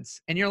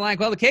elements. And you're like,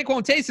 well, the cake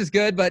won't taste as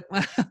good, but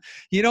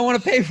you don't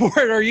want to pay for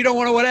it, or you don't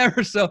want to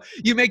whatever. So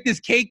you make this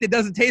cake that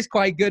doesn't taste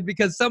quite good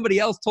because somebody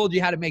else told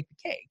you how to make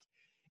the cake.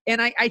 And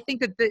I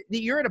think that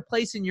you're at a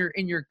place in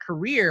your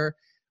career,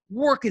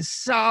 work is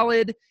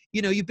solid.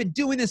 You know, you've been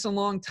doing this a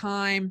long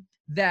time,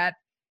 that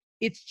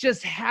it's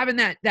just having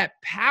that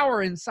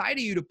power inside of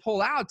you to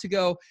pull out, to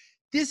go,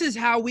 this is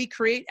how we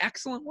create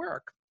excellent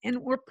work. And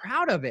we're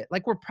proud of it.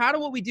 Like, we're proud of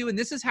what we do. And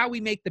this is how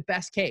we make the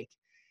best cake.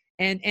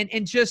 And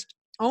just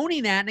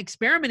owning that and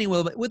experimenting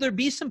with it. Will there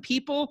be some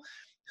people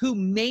who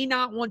may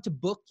not want to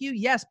book you?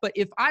 Yes. But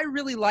if I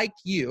really like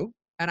you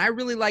and I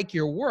really like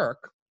your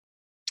work,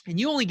 and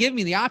you only give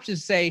me the option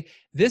to say,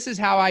 this is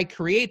how I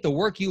create the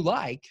work you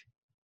like,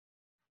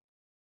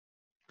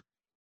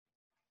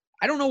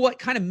 I don't know what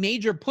kind of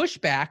major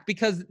pushback,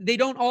 because they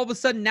don't all of a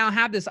sudden now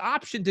have this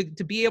option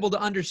to be able to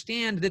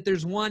understand that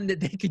there's one that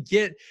they could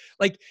get.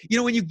 Like, you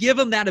know, when you give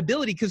them that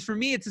ability, because for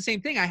me, it's the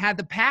same thing. I had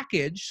the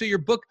package. So your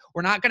book,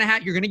 you're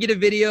going to get a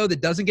video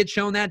that doesn't get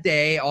shown that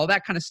day, all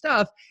that kind of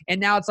stuff.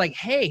 And now it's like,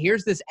 hey,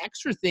 here's this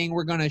extra thing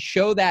we're going to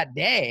show that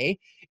day,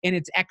 and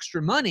it's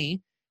extra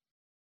money.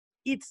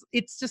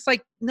 It's just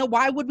like, no,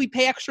 why would we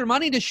pay extra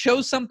money to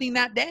show something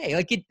that day?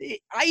 Like,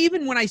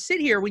 even when I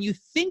sit here, when you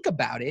think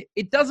about it,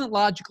 it doesn't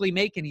logically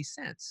make any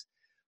sense.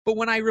 But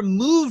when I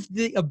removed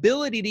the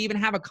ability to even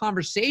have a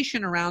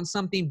conversation around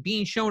something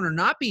being shown or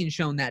not being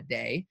shown that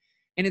day,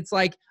 and it's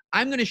like,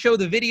 I'm going to show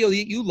the video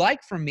that you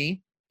like from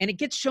me, and it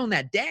gets shown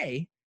that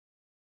day.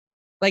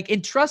 Like,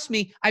 and trust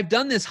me, I've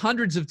done this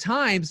hundreds of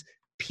times.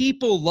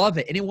 people love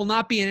it, and it will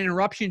not be an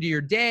interruption to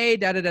your day,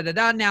 da da da da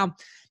da.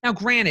 Now,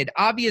 granted,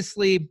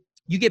 obviously,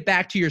 you get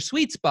back to your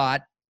sweet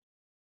spot.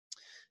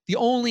 The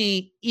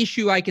only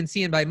issue I can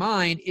see in my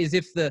mind is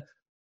if the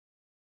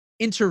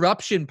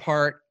interruption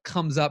part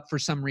comes up for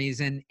some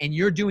reason and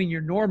you're doing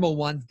your normal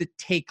ones that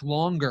take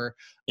longer.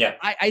 Yeah.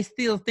 I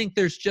still think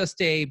there's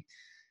just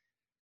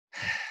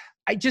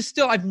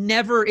I've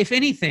never, if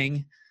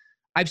anything,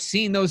 I've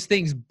seen those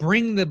things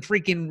bring the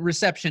freaking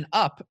reception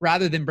up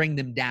rather than bring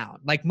them down.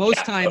 Like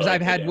most times totally,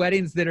 I've had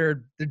weddings that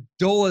are the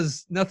dull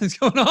as nothing's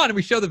going on, and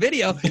we show the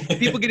video,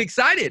 people get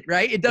excited,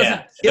 right? It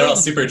doesn't. They're all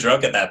super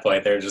drunk at that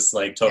point. They're just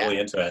like totally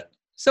into it.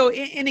 So,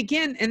 and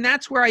again, and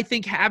that's where I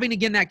think having,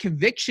 again, that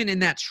conviction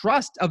and that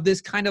trust of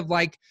this kind of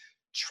like,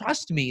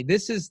 trust me,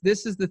 this is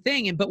the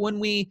thing. But when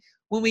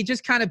we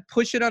just kind of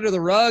push it under the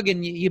rug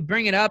and you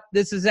bring it up,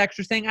 this is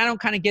extra thing. I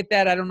don't kind of get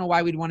that. I don't know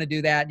why we'd want to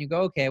do that. And you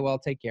go, okay, well,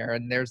 take care.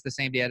 And there's the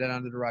same day I did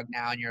under the rug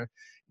now. And you're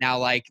now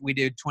like, we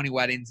did 20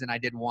 weddings and I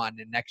did one.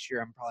 And next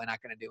year I'm probably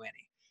not going to do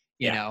any,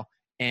 you know?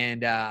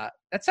 And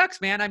that sucks,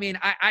 man. I mean,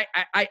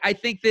 I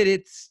think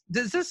that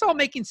does this all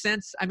making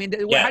sense? I mean,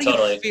 how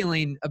are you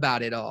feeling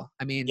about it all?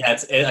 I mean, I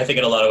think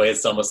in a lot of ways,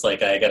 it's almost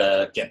like I got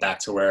to get back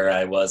to where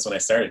I was when I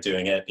started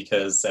doing it,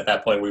 because at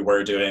that point we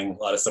were doing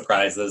a lot of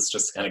surprises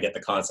just to kind of get the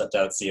concept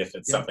out, see if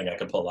it's something I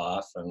could pull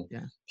off. And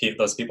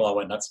those people all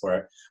went nuts for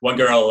it. One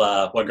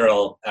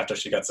girl, after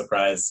she got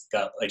surprised,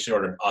 she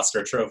ordered an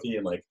Oscar trophy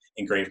and like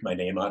engraved my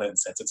name on it and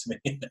sent it to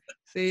me.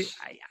 See,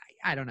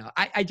 I don't know.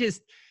 I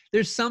just,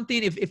 there's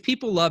something, if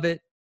people love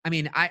it, I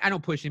mean, I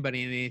don't push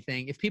anybody into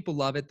anything. If people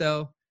love it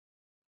though,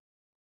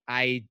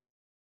 it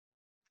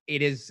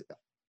is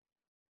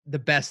the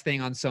best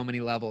thing on so many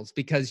levels,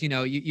 because, you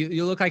know,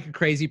 you look like a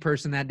crazy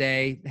person that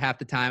day half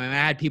the time. I mean,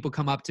 I had people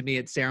come up to me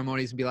at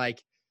ceremonies and be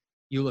like,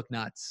 you look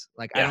nuts.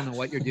 Like, I don't know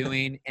what you're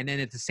doing. And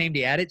then at the same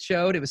day edit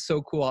showed, it was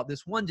so cool.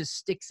 This one just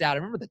sticks out. I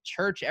remember the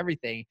church,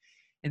 everything.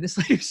 And this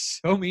lady was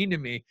so mean to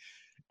me.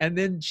 And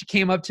then she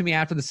came up to me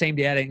after the same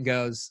day edit and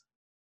goes,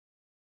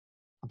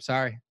 I'm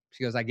sorry.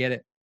 She goes, I get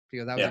it. She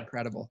goes, that was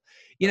incredible.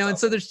 You know, and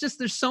so there's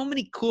so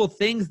many cool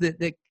things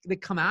that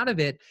come out of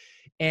it.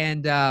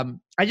 And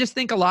I just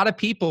think a lot of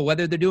people,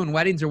 whether they're doing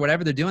weddings or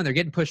whatever they're doing, they're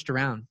getting pushed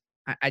around.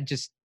 I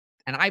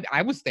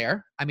was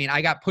there. I mean,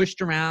 I got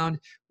pushed around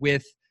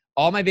with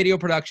all my video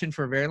production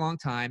for a very long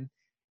time.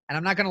 And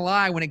I'm not going to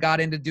lie, when it got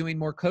into doing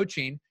more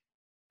coaching,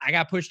 I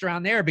got pushed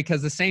around there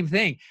because the same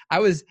thing. I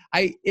was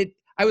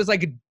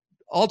like a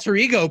alter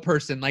ego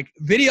person. Like,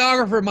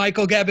 videographer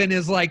Michael Gebbin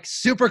is like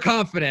super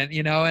confident,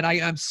 you know, and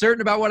I'm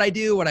certain about what I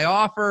do, what I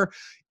offer,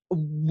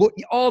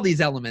 all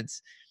these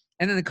elements.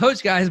 And then the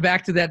coach guy is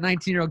back to that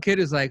 19-year-old kid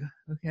who's like,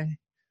 okay,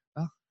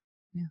 well,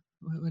 yeah,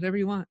 whatever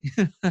you want.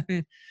 I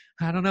mean,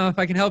 I don't know if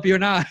I can help you or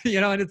not, you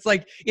know. And it's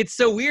like, it's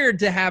so weird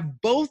to have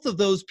both of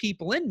those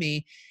people in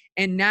me.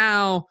 And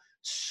now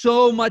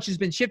so much has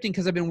been shifting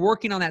because I've been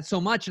working on that so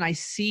much. And I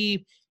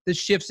see the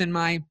shifts in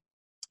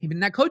even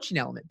that coaching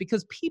element,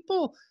 because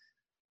people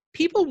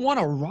want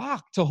a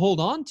rock to hold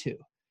on to.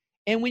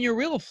 And when you're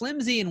real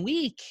flimsy and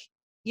weak,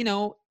 you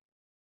know,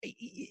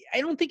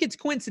 I don't think it's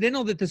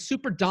coincidental that the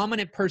super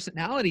dominant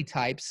personality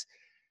types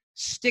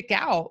stick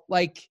out,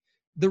 like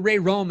the Ray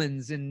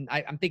Romans. And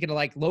I'm thinking of,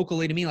 like,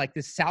 locally to me, like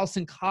this Sal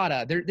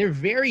Sincata. They're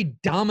very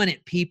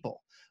dominant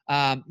people.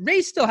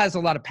 Ray still has a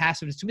lot of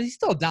passiveness to him, but he's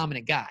still a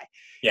dominant guy.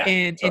 Yeah,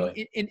 and,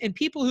 totally. and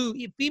people who,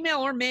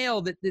 female or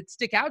male, that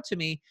stick out to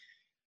me,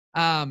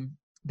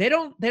 they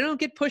don't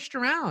get pushed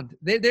around.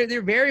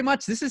 They're very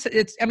much,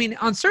 I mean,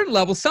 on certain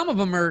levels, some of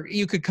them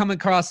you could come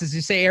across as,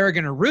 you say,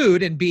 arrogant or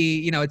rude and be,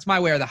 you know, it's my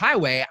way or the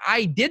highway.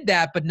 I did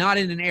that, but not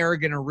in an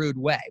arrogant or rude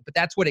way. But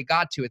that's what it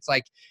got to. It's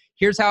like,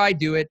 here's how I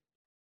do it,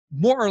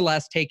 more or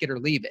less, take it or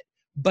leave it.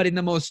 But in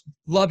the most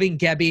loving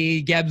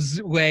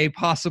Gebs way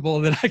possible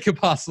that I could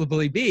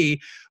possibly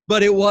be.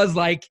 But it was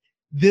like,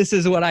 this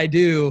is what I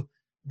do.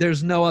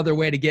 There's no other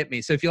way to get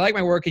me. So if you like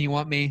my work and you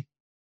want me,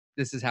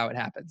 this is how it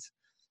happens.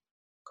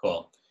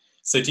 Cool.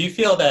 So do you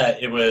feel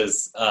that it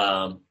was,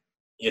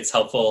 it's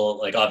helpful,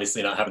 like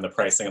obviously not having the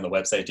pricing on the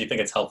website, do you think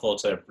it's helpful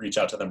to reach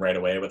out to them right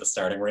away with a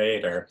starting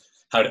rate, or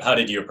how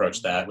did you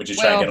approach that? Would you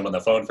try and get them on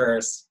the phone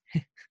first?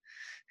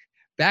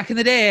 Back in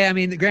the day, I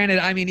mean, granted,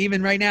 I mean,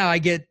 even right now I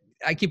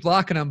keep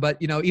blocking them,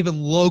 but, you know,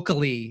 even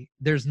locally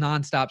there's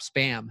nonstop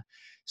spam.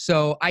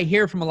 So I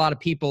hear from a lot of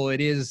people,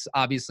 it is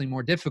obviously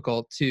more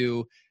difficult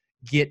to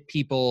get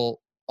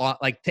people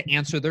like to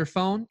answer their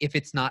phone if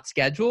it's not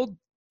scheduled.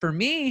 For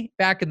me,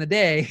 back in the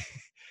day,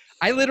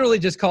 I literally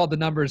just called the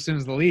number as soon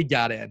as the lead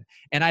got in.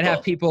 And I'd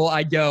have people,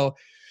 I'd go,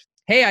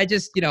 hey, I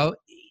just, you know,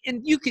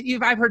 and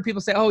I've heard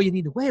people say, oh, you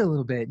need to wait a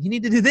little bit. You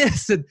need to do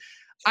this. And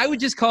I would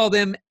just call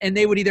them and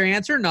they would either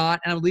answer or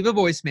not. And I would leave a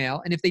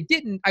voicemail. And if they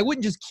didn't, I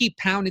wouldn't just keep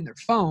pounding their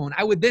phone.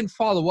 I would then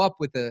follow up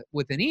with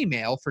an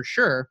email for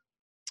sure.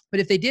 But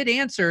if they did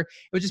answer, it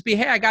would just be,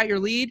 hey, I got your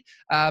lead.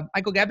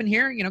 Michael Gebbin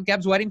here, you know,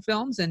 Gebb's Wedding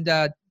Films. And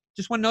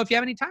just want to know if you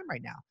have any time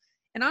right now.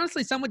 And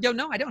honestly, some would go,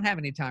 no, I don't have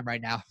any time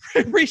right now.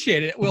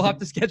 Appreciate it. We'll have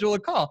to schedule a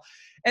call.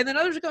 And then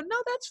others would go, no,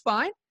 that's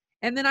fine.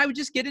 And then I would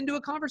just get into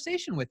a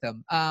conversation with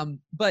them.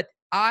 But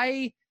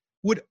I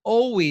would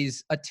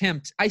always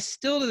attempt, I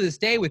still to this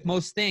day with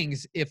most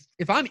things, if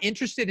I'm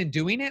interested in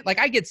doing it, like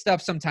I get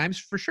stuff sometimes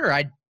for sure.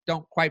 I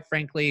don't quite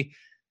frankly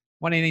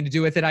want anything to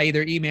do with it. I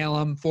either email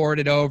them, forward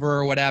it over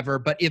or whatever.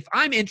 But if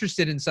I'm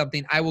interested in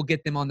something, I will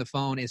get them on the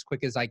phone as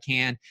quick as I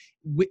can,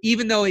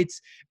 even though and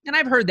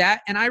I've heard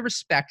that and I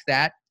respect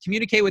that.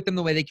 Communicate with them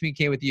the way they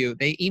communicate with you.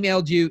 They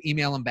emailed you,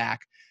 email them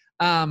back.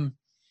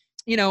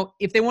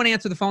 If they want to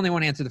answer the phone, they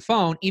want to answer the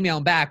phone, email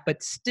them back.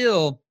 But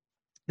still,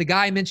 the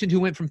guy I mentioned who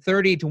went from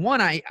 30 to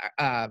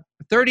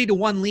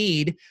 1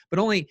 lead, but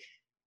only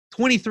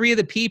 23 of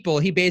the people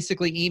he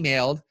basically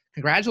emailed,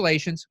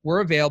 congratulations,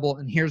 we're available,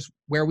 and here's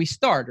where we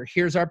start, or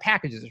here's our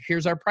packages, or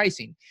here's our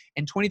pricing.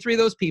 And 23 of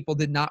those people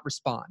did not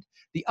respond.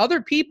 The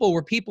other people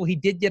were people he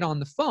did get on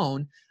the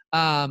phone.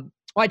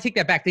 I take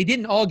that back. They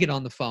didn't all get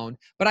on the phone.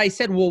 But I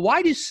said, well,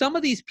 why do some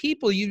of these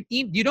people, you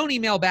don't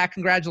email back,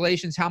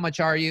 congratulations, how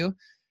much are you?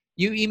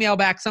 You email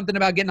back something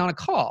about getting on a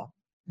call.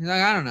 He's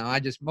like, I don't know.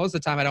 Most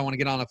of the time I don't want to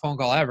get on a phone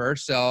call ever,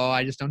 so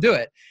I just don't do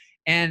it.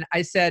 And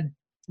I said,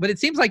 but it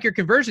seems like your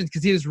conversions,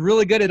 because he was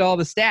really good at all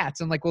the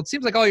stats. I'm like, well, it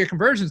seems like all your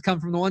conversions come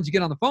from the ones you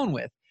get on the phone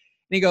with.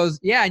 And he goes,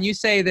 yeah, and you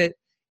say that,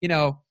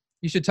 you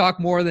should talk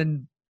more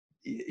than,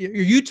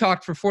 you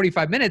talked for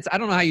 45 minutes. I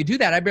don't know how you do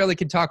that. I barely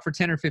can talk for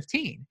 10 or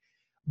 15.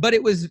 But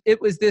it was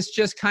this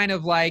just kind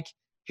of like,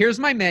 here's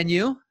my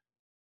menu.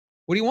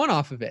 What do you want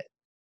off of it?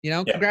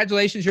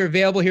 Congratulations, you're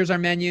available. Here's our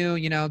menu,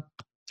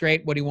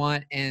 great. What do you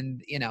want?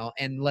 And,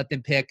 and let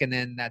them pick, and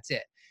then that's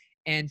it.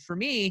 And for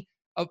me,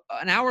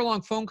 an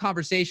hour-long phone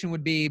conversation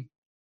would be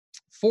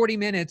 40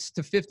 minutes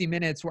to 50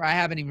 minutes where I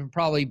haven't even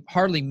probably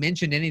hardly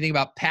mentioned anything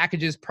about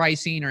packages,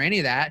 pricing, or any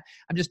of that.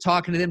 I'm just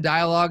talking to them,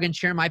 dialoguing,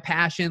 sharing my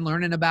passion,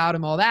 learning about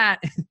them, all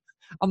that.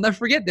 I'll never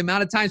forget the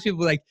amount of times people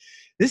were like,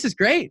 this is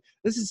great.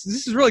 This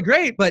is really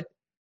great. But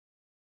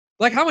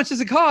like, how much does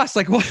it cost?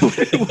 Like, what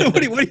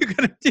are you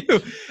going to do?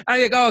 And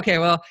I go, okay,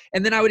 well,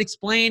 and then I would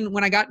explain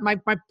when I got my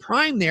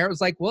prime there, it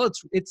was like, well,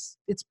 it's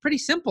pretty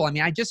simple. I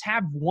mean, I just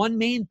have one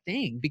main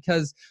thing,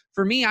 because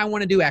for me, I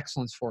want to do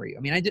excellence for you. I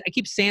mean, I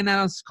keep saying that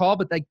on this call,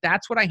 but like,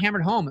 that's what I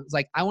hammered home. It was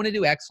like, I want to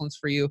do excellence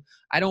for you.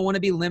 I don't want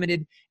to be limited.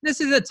 And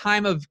this is a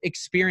time of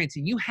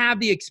experiencing. You have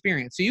the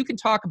experience. So you can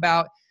talk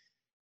about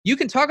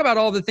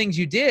all the things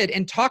you did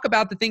and talk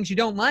about the things you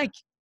don't like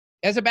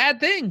as a bad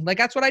thing. Like,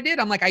 that's what I did.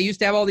 I'm like, I used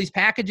to have all these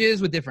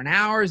packages with different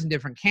hours and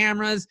different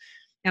cameras,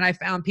 and I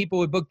found people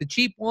would book the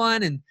cheap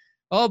one, and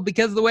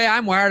because of the way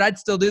I'm wired, I'd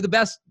still do the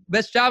best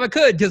job I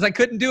could, because I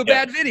couldn't do a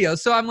bad video.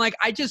 So I'm like,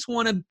 I just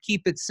want to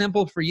keep it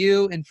simple for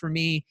you and for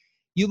me.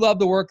 You love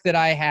the work that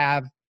I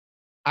have.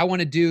 I want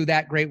to do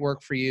that great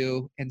work for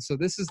you. And so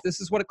this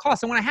is what it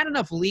costs. And when I had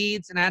enough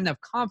leads and I had enough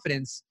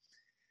confidence,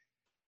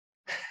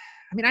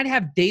 I mean, I'd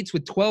have dates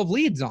with 12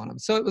 leads on them.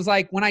 So it was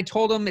like, when I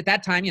told them at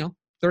that time,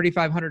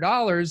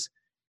 $3,500,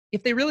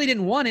 if they really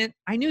didn't want it,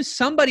 I knew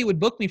somebody would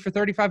book me for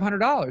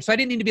 $3,500. So I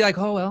didn't need to be like,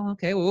 oh, well,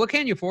 okay, well, what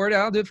can you afford?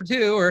 I'll do it for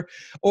 $2,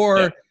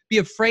 or be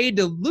afraid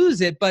to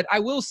lose it. But I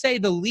will say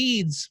the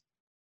leads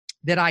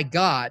that I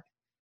got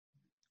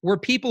were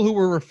people who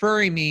were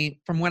referring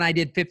me from when I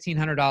did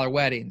 $1,500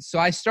 weddings. So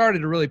I started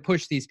to really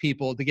push these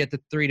people to get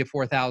to $3,000 to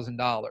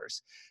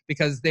 $4,000,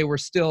 because they were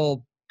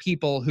still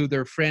people who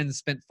their friends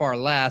spent far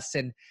less.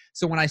 And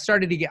so when I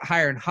started to get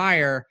higher and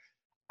higher,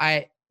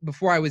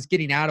 before I was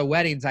getting out of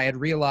weddings, I had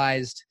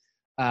realized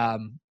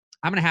I'm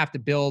going to have to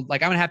build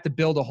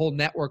a whole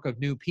network of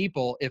new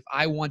people if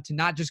I want to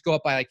not just go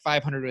up by like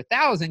 500 to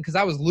 1,000, because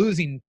I was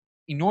losing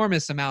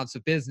enormous amounts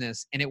of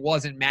business and it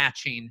wasn't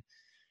matching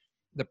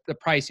the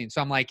pricing.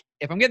 So I'm like,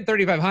 if I'm getting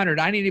 3,500,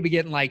 I need to be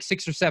getting like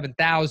 6,000 or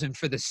 7,000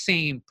 for the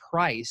same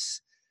price,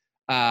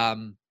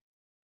 and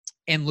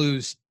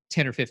lose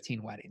 10 or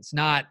 15 weddings,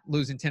 not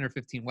losing 10 or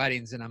 15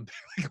 weddings. And I'm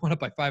going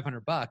up by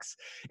 $500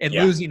 and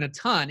losing a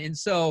ton.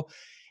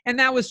 And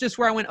that was just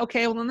where I went,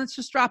 okay, well, then let's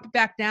just drop it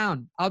back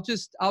down. I'll do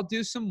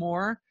some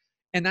more,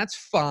 and that's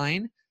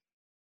fine,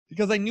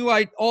 because I knew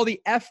all the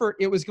effort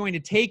it was going to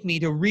take me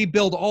to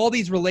rebuild all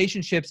these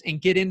relationships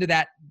and get into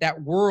that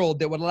world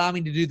that would allow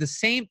me to do the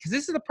same. Because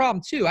this is the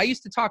problem too. I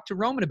used to talk to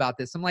Roman about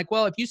this. I'm like,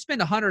 well, if you spend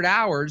 100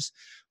 hours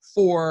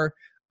for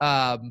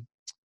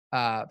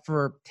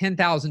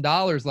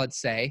 $10,000,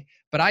 let's say,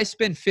 but I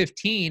spend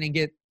 15 and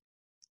get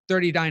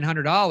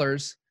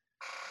 $3,900.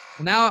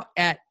 Well, now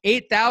at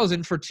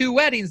 8,000 for 2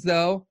 weddings,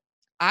 though,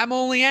 I'm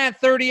only at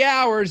 30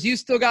 hours. You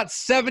still got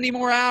 70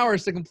 more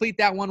hours to complete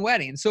that one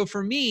wedding. So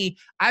for me,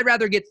 I'd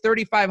rather get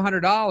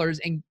 $3,500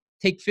 and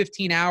take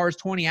 15 hours,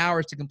 20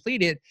 hours to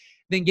complete it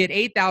than get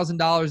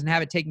 $8,000 and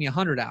have it take me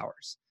 100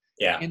 hours.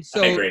 Yeah, and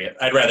so, I agree.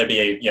 I'd rather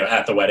be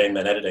at the wedding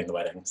than editing the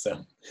wedding.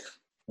 So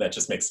that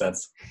just makes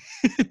sense.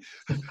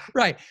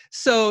 Right.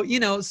 So,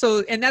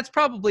 and that's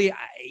probably,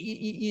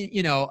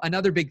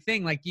 another big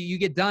thing. Like you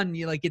get done,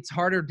 it's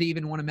harder to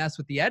even want to mess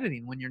with the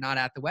editing when you're not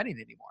at the wedding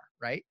anymore.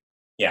 Right.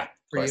 Yeah. Of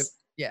course.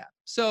 Yeah.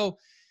 So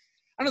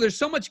I don't know, there's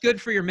so much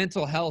good for your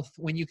mental health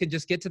when you can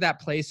just get to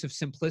that place of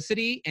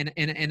simplicity and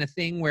a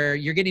thing where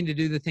you're getting to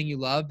do the thing you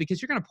love,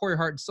 because you're going to pour your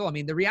heart and soul. I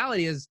mean, the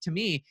reality is, to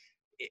me,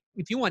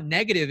 if you want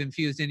negative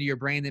infused into your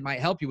brain that might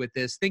help you with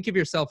this, think of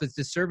yourself as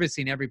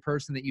disservicing every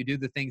person that you do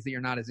the things that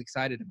you're not as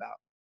excited about.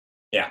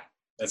 Yeah,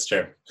 that's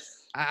true.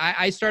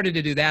 I started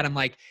to do that. I'm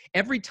like,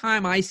 every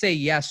time I say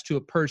yes to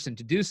a person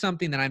to do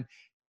something that I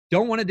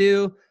don't want to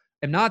do,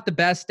 am not the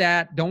best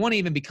at, don't want to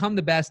even become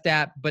the best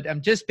at, but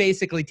I'm just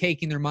basically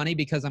taking their money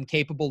because I'm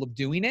capable of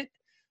doing it,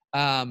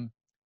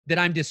 that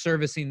I'm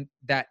disservicing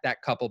that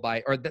couple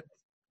by, or that,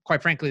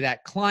 quite frankly,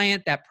 that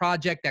client, that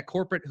project, that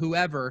corporate,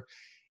 whoever,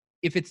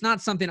 if it's not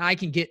something I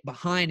can get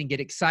behind and get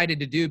excited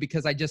to do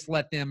because I just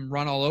let them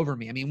run all over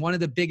me. I mean, one of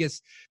the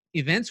biggest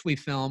events we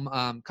film,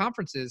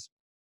 conferences,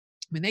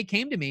 when they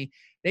came to me,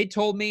 they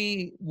told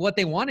me what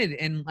they wanted.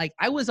 And like,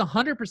 I was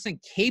 100%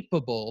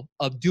 capable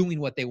of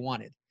doing what they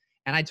wanted.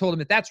 And I told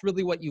them, if that's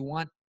really what you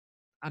want,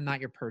 I'm not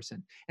your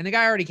person. And the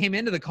guy already came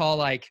into the call,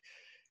 like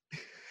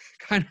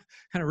kind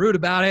of rude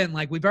about it. And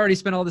like, we've already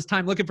spent all this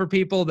time looking for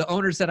people. The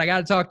owner said, I got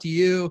to talk to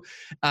you.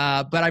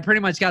 But I pretty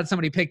much got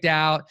somebody picked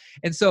out.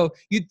 And so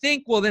you'd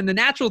think, well, then the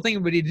natural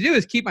thing we need to do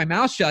is keep my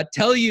mouth shut,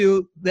 tell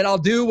you that I'll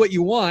do what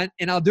you want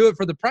and I'll do it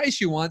for the price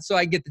you want so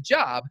I can get the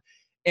job.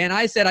 And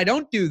I said, I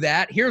don't do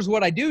that. Here's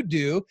what I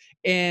do.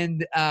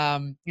 And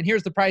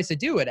here's the price I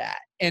do it at.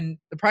 And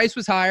the price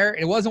was higher.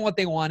 It wasn't what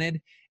they wanted.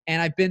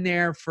 And I've been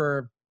there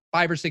for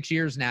 5 or 6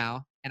 years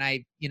now. And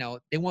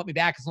they want me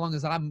back as long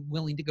as I'm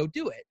willing to go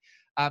do it.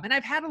 And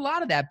I've had a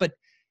lot of that. But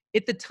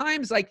at the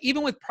times, like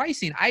even with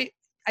pricing, I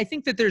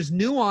think that there's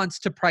nuance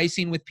to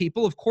pricing with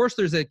people. Of course,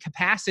 there's a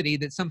capacity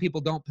that some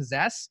people don't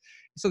possess.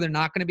 So they're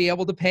not going to be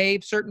able to pay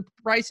certain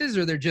prices,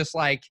 or they're just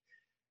like,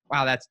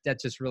 wow,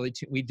 that's just really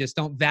we just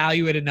don't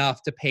value it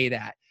enough to pay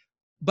that.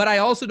 But I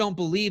also don't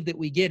believe that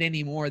we get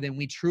any more than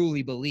we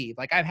truly believe.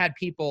 Like I've had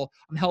people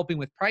I'm helping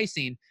with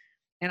pricing,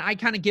 and I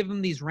kind of give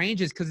them these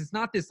ranges because it's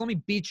not this, let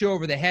me beat you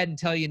over the head and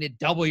tell you to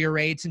double your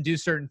rates and do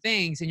certain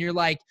things. And you're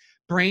like,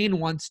 brain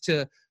wants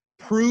to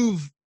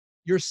prove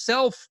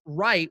yourself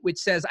right, which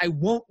says, I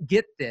won't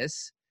get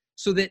this.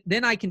 So that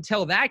then I can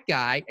tell that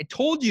guy, I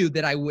told you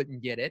that I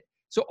wouldn't get it.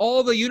 So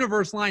all the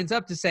universe lines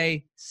up to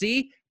say,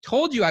 see,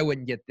 told you I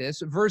wouldn't get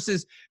this,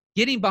 versus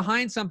getting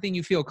behind something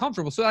you feel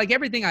comfortable. So like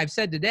everything I've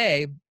said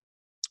today,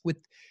 with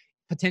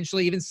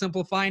potentially even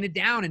simplifying it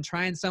down and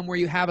trying somewhere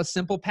you have a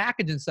simple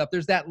package and stuff,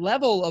 there's that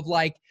level of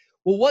like,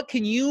 well, what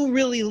can you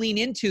really lean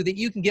into that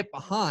you can get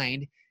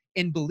behind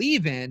and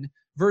believe in,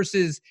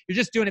 versus you're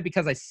just doing it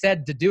because I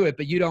said to do it,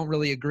 but you don't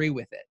really agree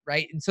with it,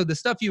 right? And so the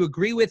stuff you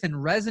agree with and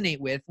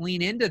resonate with,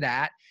 lean into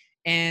that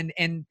and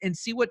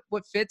see what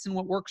fits and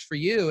what works for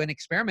you, and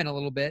experiment a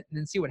little bit and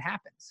then see what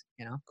happens,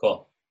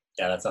 Cool.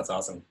 Yeah, that sounds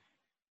awesome.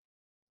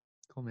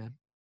 Cool, man.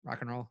 Rock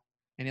and roll.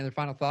 Any other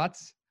final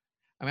thoughts?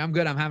 I mean, I'm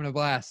good. I'm having a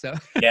blast. So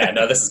yeah,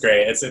 no, this is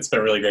great. It's been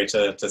really great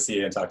to see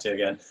you and talk to you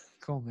again.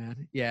 Cool,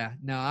 man. Yeah,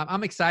 no,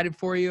 I'm excited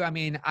for you. I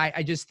mean,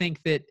 I just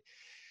think that,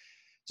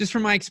 just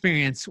from my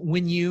experience,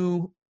 when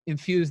you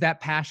infuse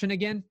that passion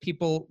again,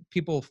 people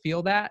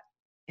feel that.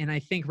 And I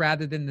think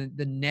rather than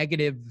the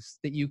negatives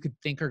that you could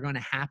think are going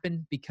to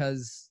happen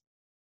because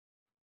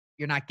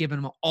you're not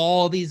giving them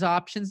all these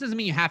options, doesn't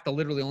mean you have to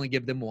literally only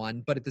give them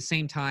one, but at the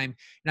same time,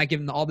 you're not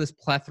giving them all this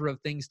plethora of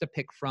things to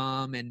pick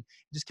from, and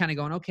just kind of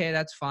going, okay,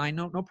 that's fine.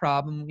 No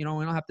problem. We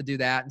don't have to do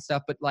that and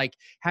stuff. But like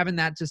having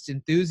that just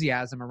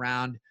enthusiasm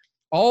around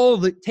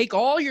take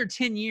all your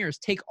 10 years,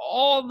 take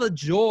all the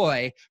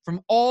joy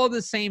from all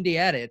the same day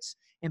edits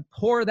and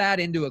pour that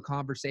into a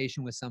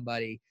conversation with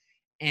somebody.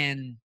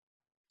 And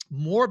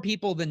more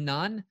people than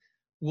none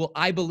will,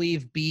 I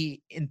believe,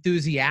 be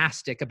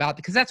enthusiastic about,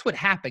 because that's what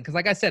happened. Because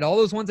like I said, all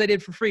those ones I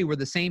did for free were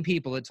the same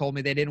people that told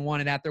me they didn't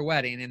want it at their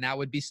wedding, and that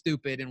would be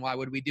stupid, and why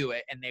would we do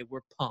it? And they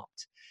were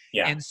pumped.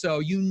 Yeah. And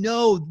so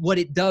what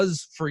it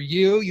does for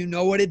you,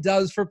 what it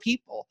does for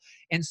people.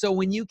 And so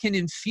when you can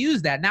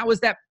infuse that, and that was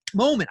that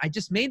moment, I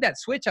just made that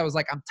switch. I was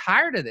like, I'm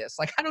tired of this.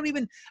 Like, I don't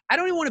even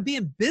want to be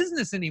in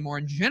business anymore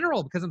in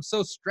general, because I'm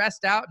so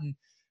stressed out and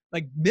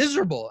like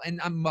miserable,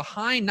 and I'm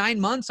behind 9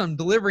 months on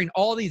delivering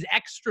all these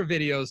extra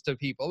videos to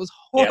people. It was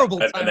horrible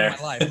time in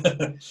my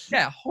life.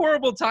 Yeah,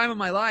 horrible time in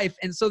my life.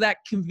 And so that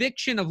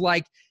conviction of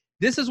like,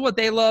 this is what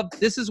they love,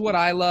 this is what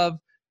I love,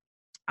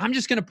 I'm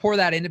just going to pour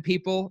that into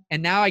people.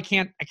 And now I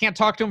can't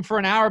talk to them for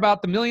an hour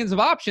about the millions of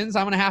options.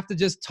 I'm going to have to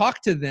just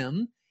talk to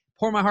them,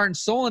 pour my heart and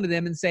soul into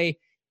them, and say,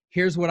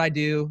 here's what I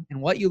do,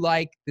 and what you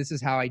like, this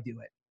is how I do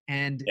it.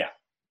 And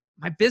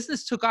my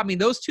business took off. I mean,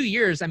 those 2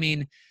 years,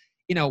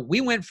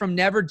 we went from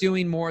never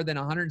doing more than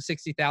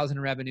 160,000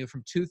 in revenue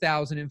from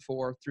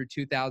 2004 through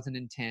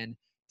 2010,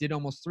 did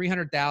almost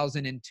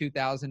 300,000 in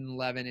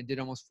 2011, and did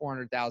almost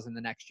 400,000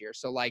 the next year.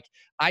 So like,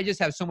 I just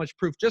have so much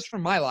proof just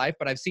from my life,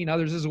 but I've seen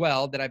others as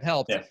well that I've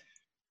helped,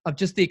 of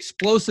just the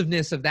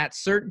explosiveness of that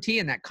certainty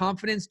and that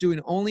confidence,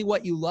 doing only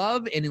what you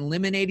love and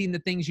eliminating the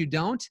things you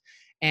don't.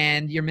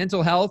 And your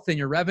mental health and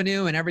your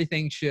revenue and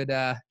everything should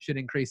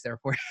increase there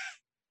for you.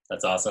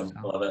 That's awesome.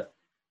 I love it.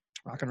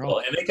 Rock and roll.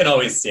 Well, and they can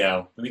always,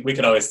 we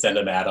can always send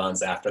them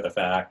add-ons after the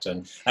fact.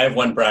 And I have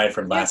one bride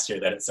from last year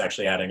that it's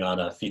actually adding on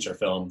a feature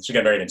film. She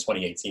got married in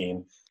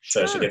 2018.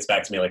 So she gets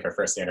back to me like her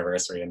first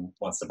anniversary and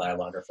wants to buy a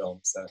longer film.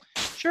 So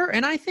sure.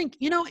 And I think,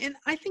 and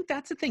I think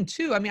that's the thing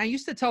too. I mean, I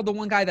used to tell the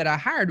one guy that I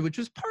hired, which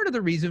was part of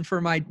the reason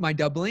for my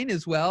doubling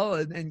as well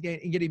and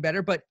getting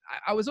better. But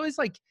I was always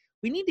like,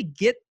 we need to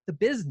get the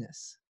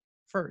business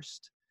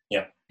first.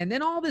 Yeah. And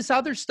then all this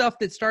other stuff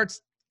that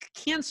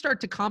can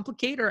start to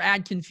complicate or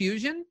add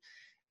confusion.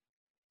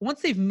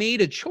 Once they've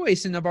made a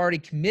choice and have already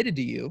committed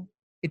to you,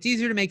 it's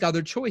easier to make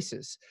other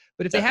choices.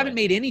 But if they haven't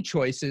made any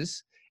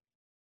choices,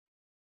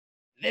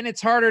 then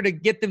it's harder to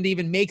get them to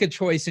even make a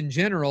choice in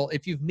general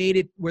if you've made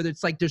it where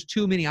it's like there's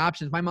too many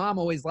options. My mom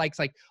always likes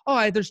like,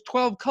 there's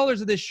 12 colors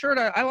of this shirt.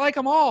 I like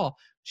them all.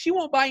 She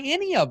won't buy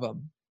any of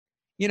them,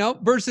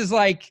 versus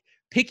like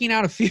picking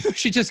out a few.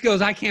 She just goes,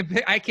 I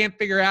can't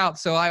figure out,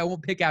 so I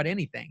won't pick out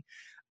anything.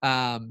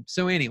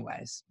 So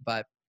anyways,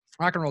 but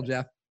rock and roll,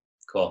 Jeff.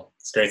 Cool.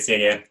 It's great seeing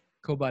you.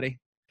 Cool, buddy.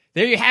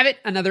 There you have it,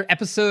 another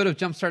episode of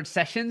Jumpstart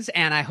Sessions,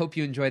 and I hope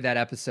you enjoyed that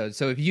episode.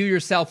 So if you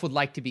yourself would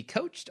like to be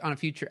coached on a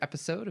future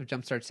episode of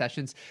Jumpstart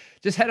Sessions,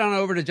 just head on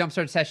over to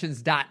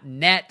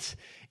jumpstartsessions.net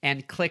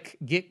and click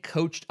Get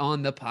Coached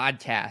on the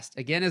Podcast.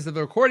 Again, as of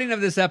the recording of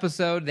this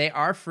episode, they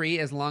are free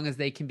as long as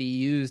they can be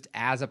used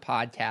as a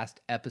podcast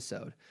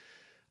episode.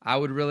 I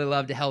would really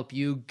love to help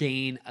you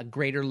gain a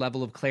greater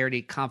level of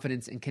clarity,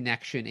 confidence, and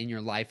connection in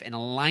your life and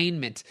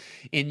alignment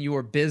in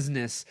your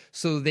business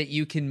so that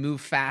you can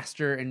move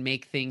faster and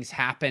make things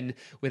happen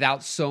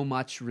without so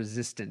much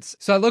resistance.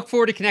 So I look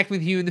forward to connecting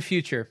with you in the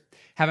future.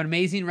 Have an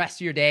amazing rest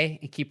of your day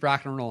and keep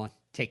rocking and rolling.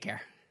 Take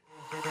care.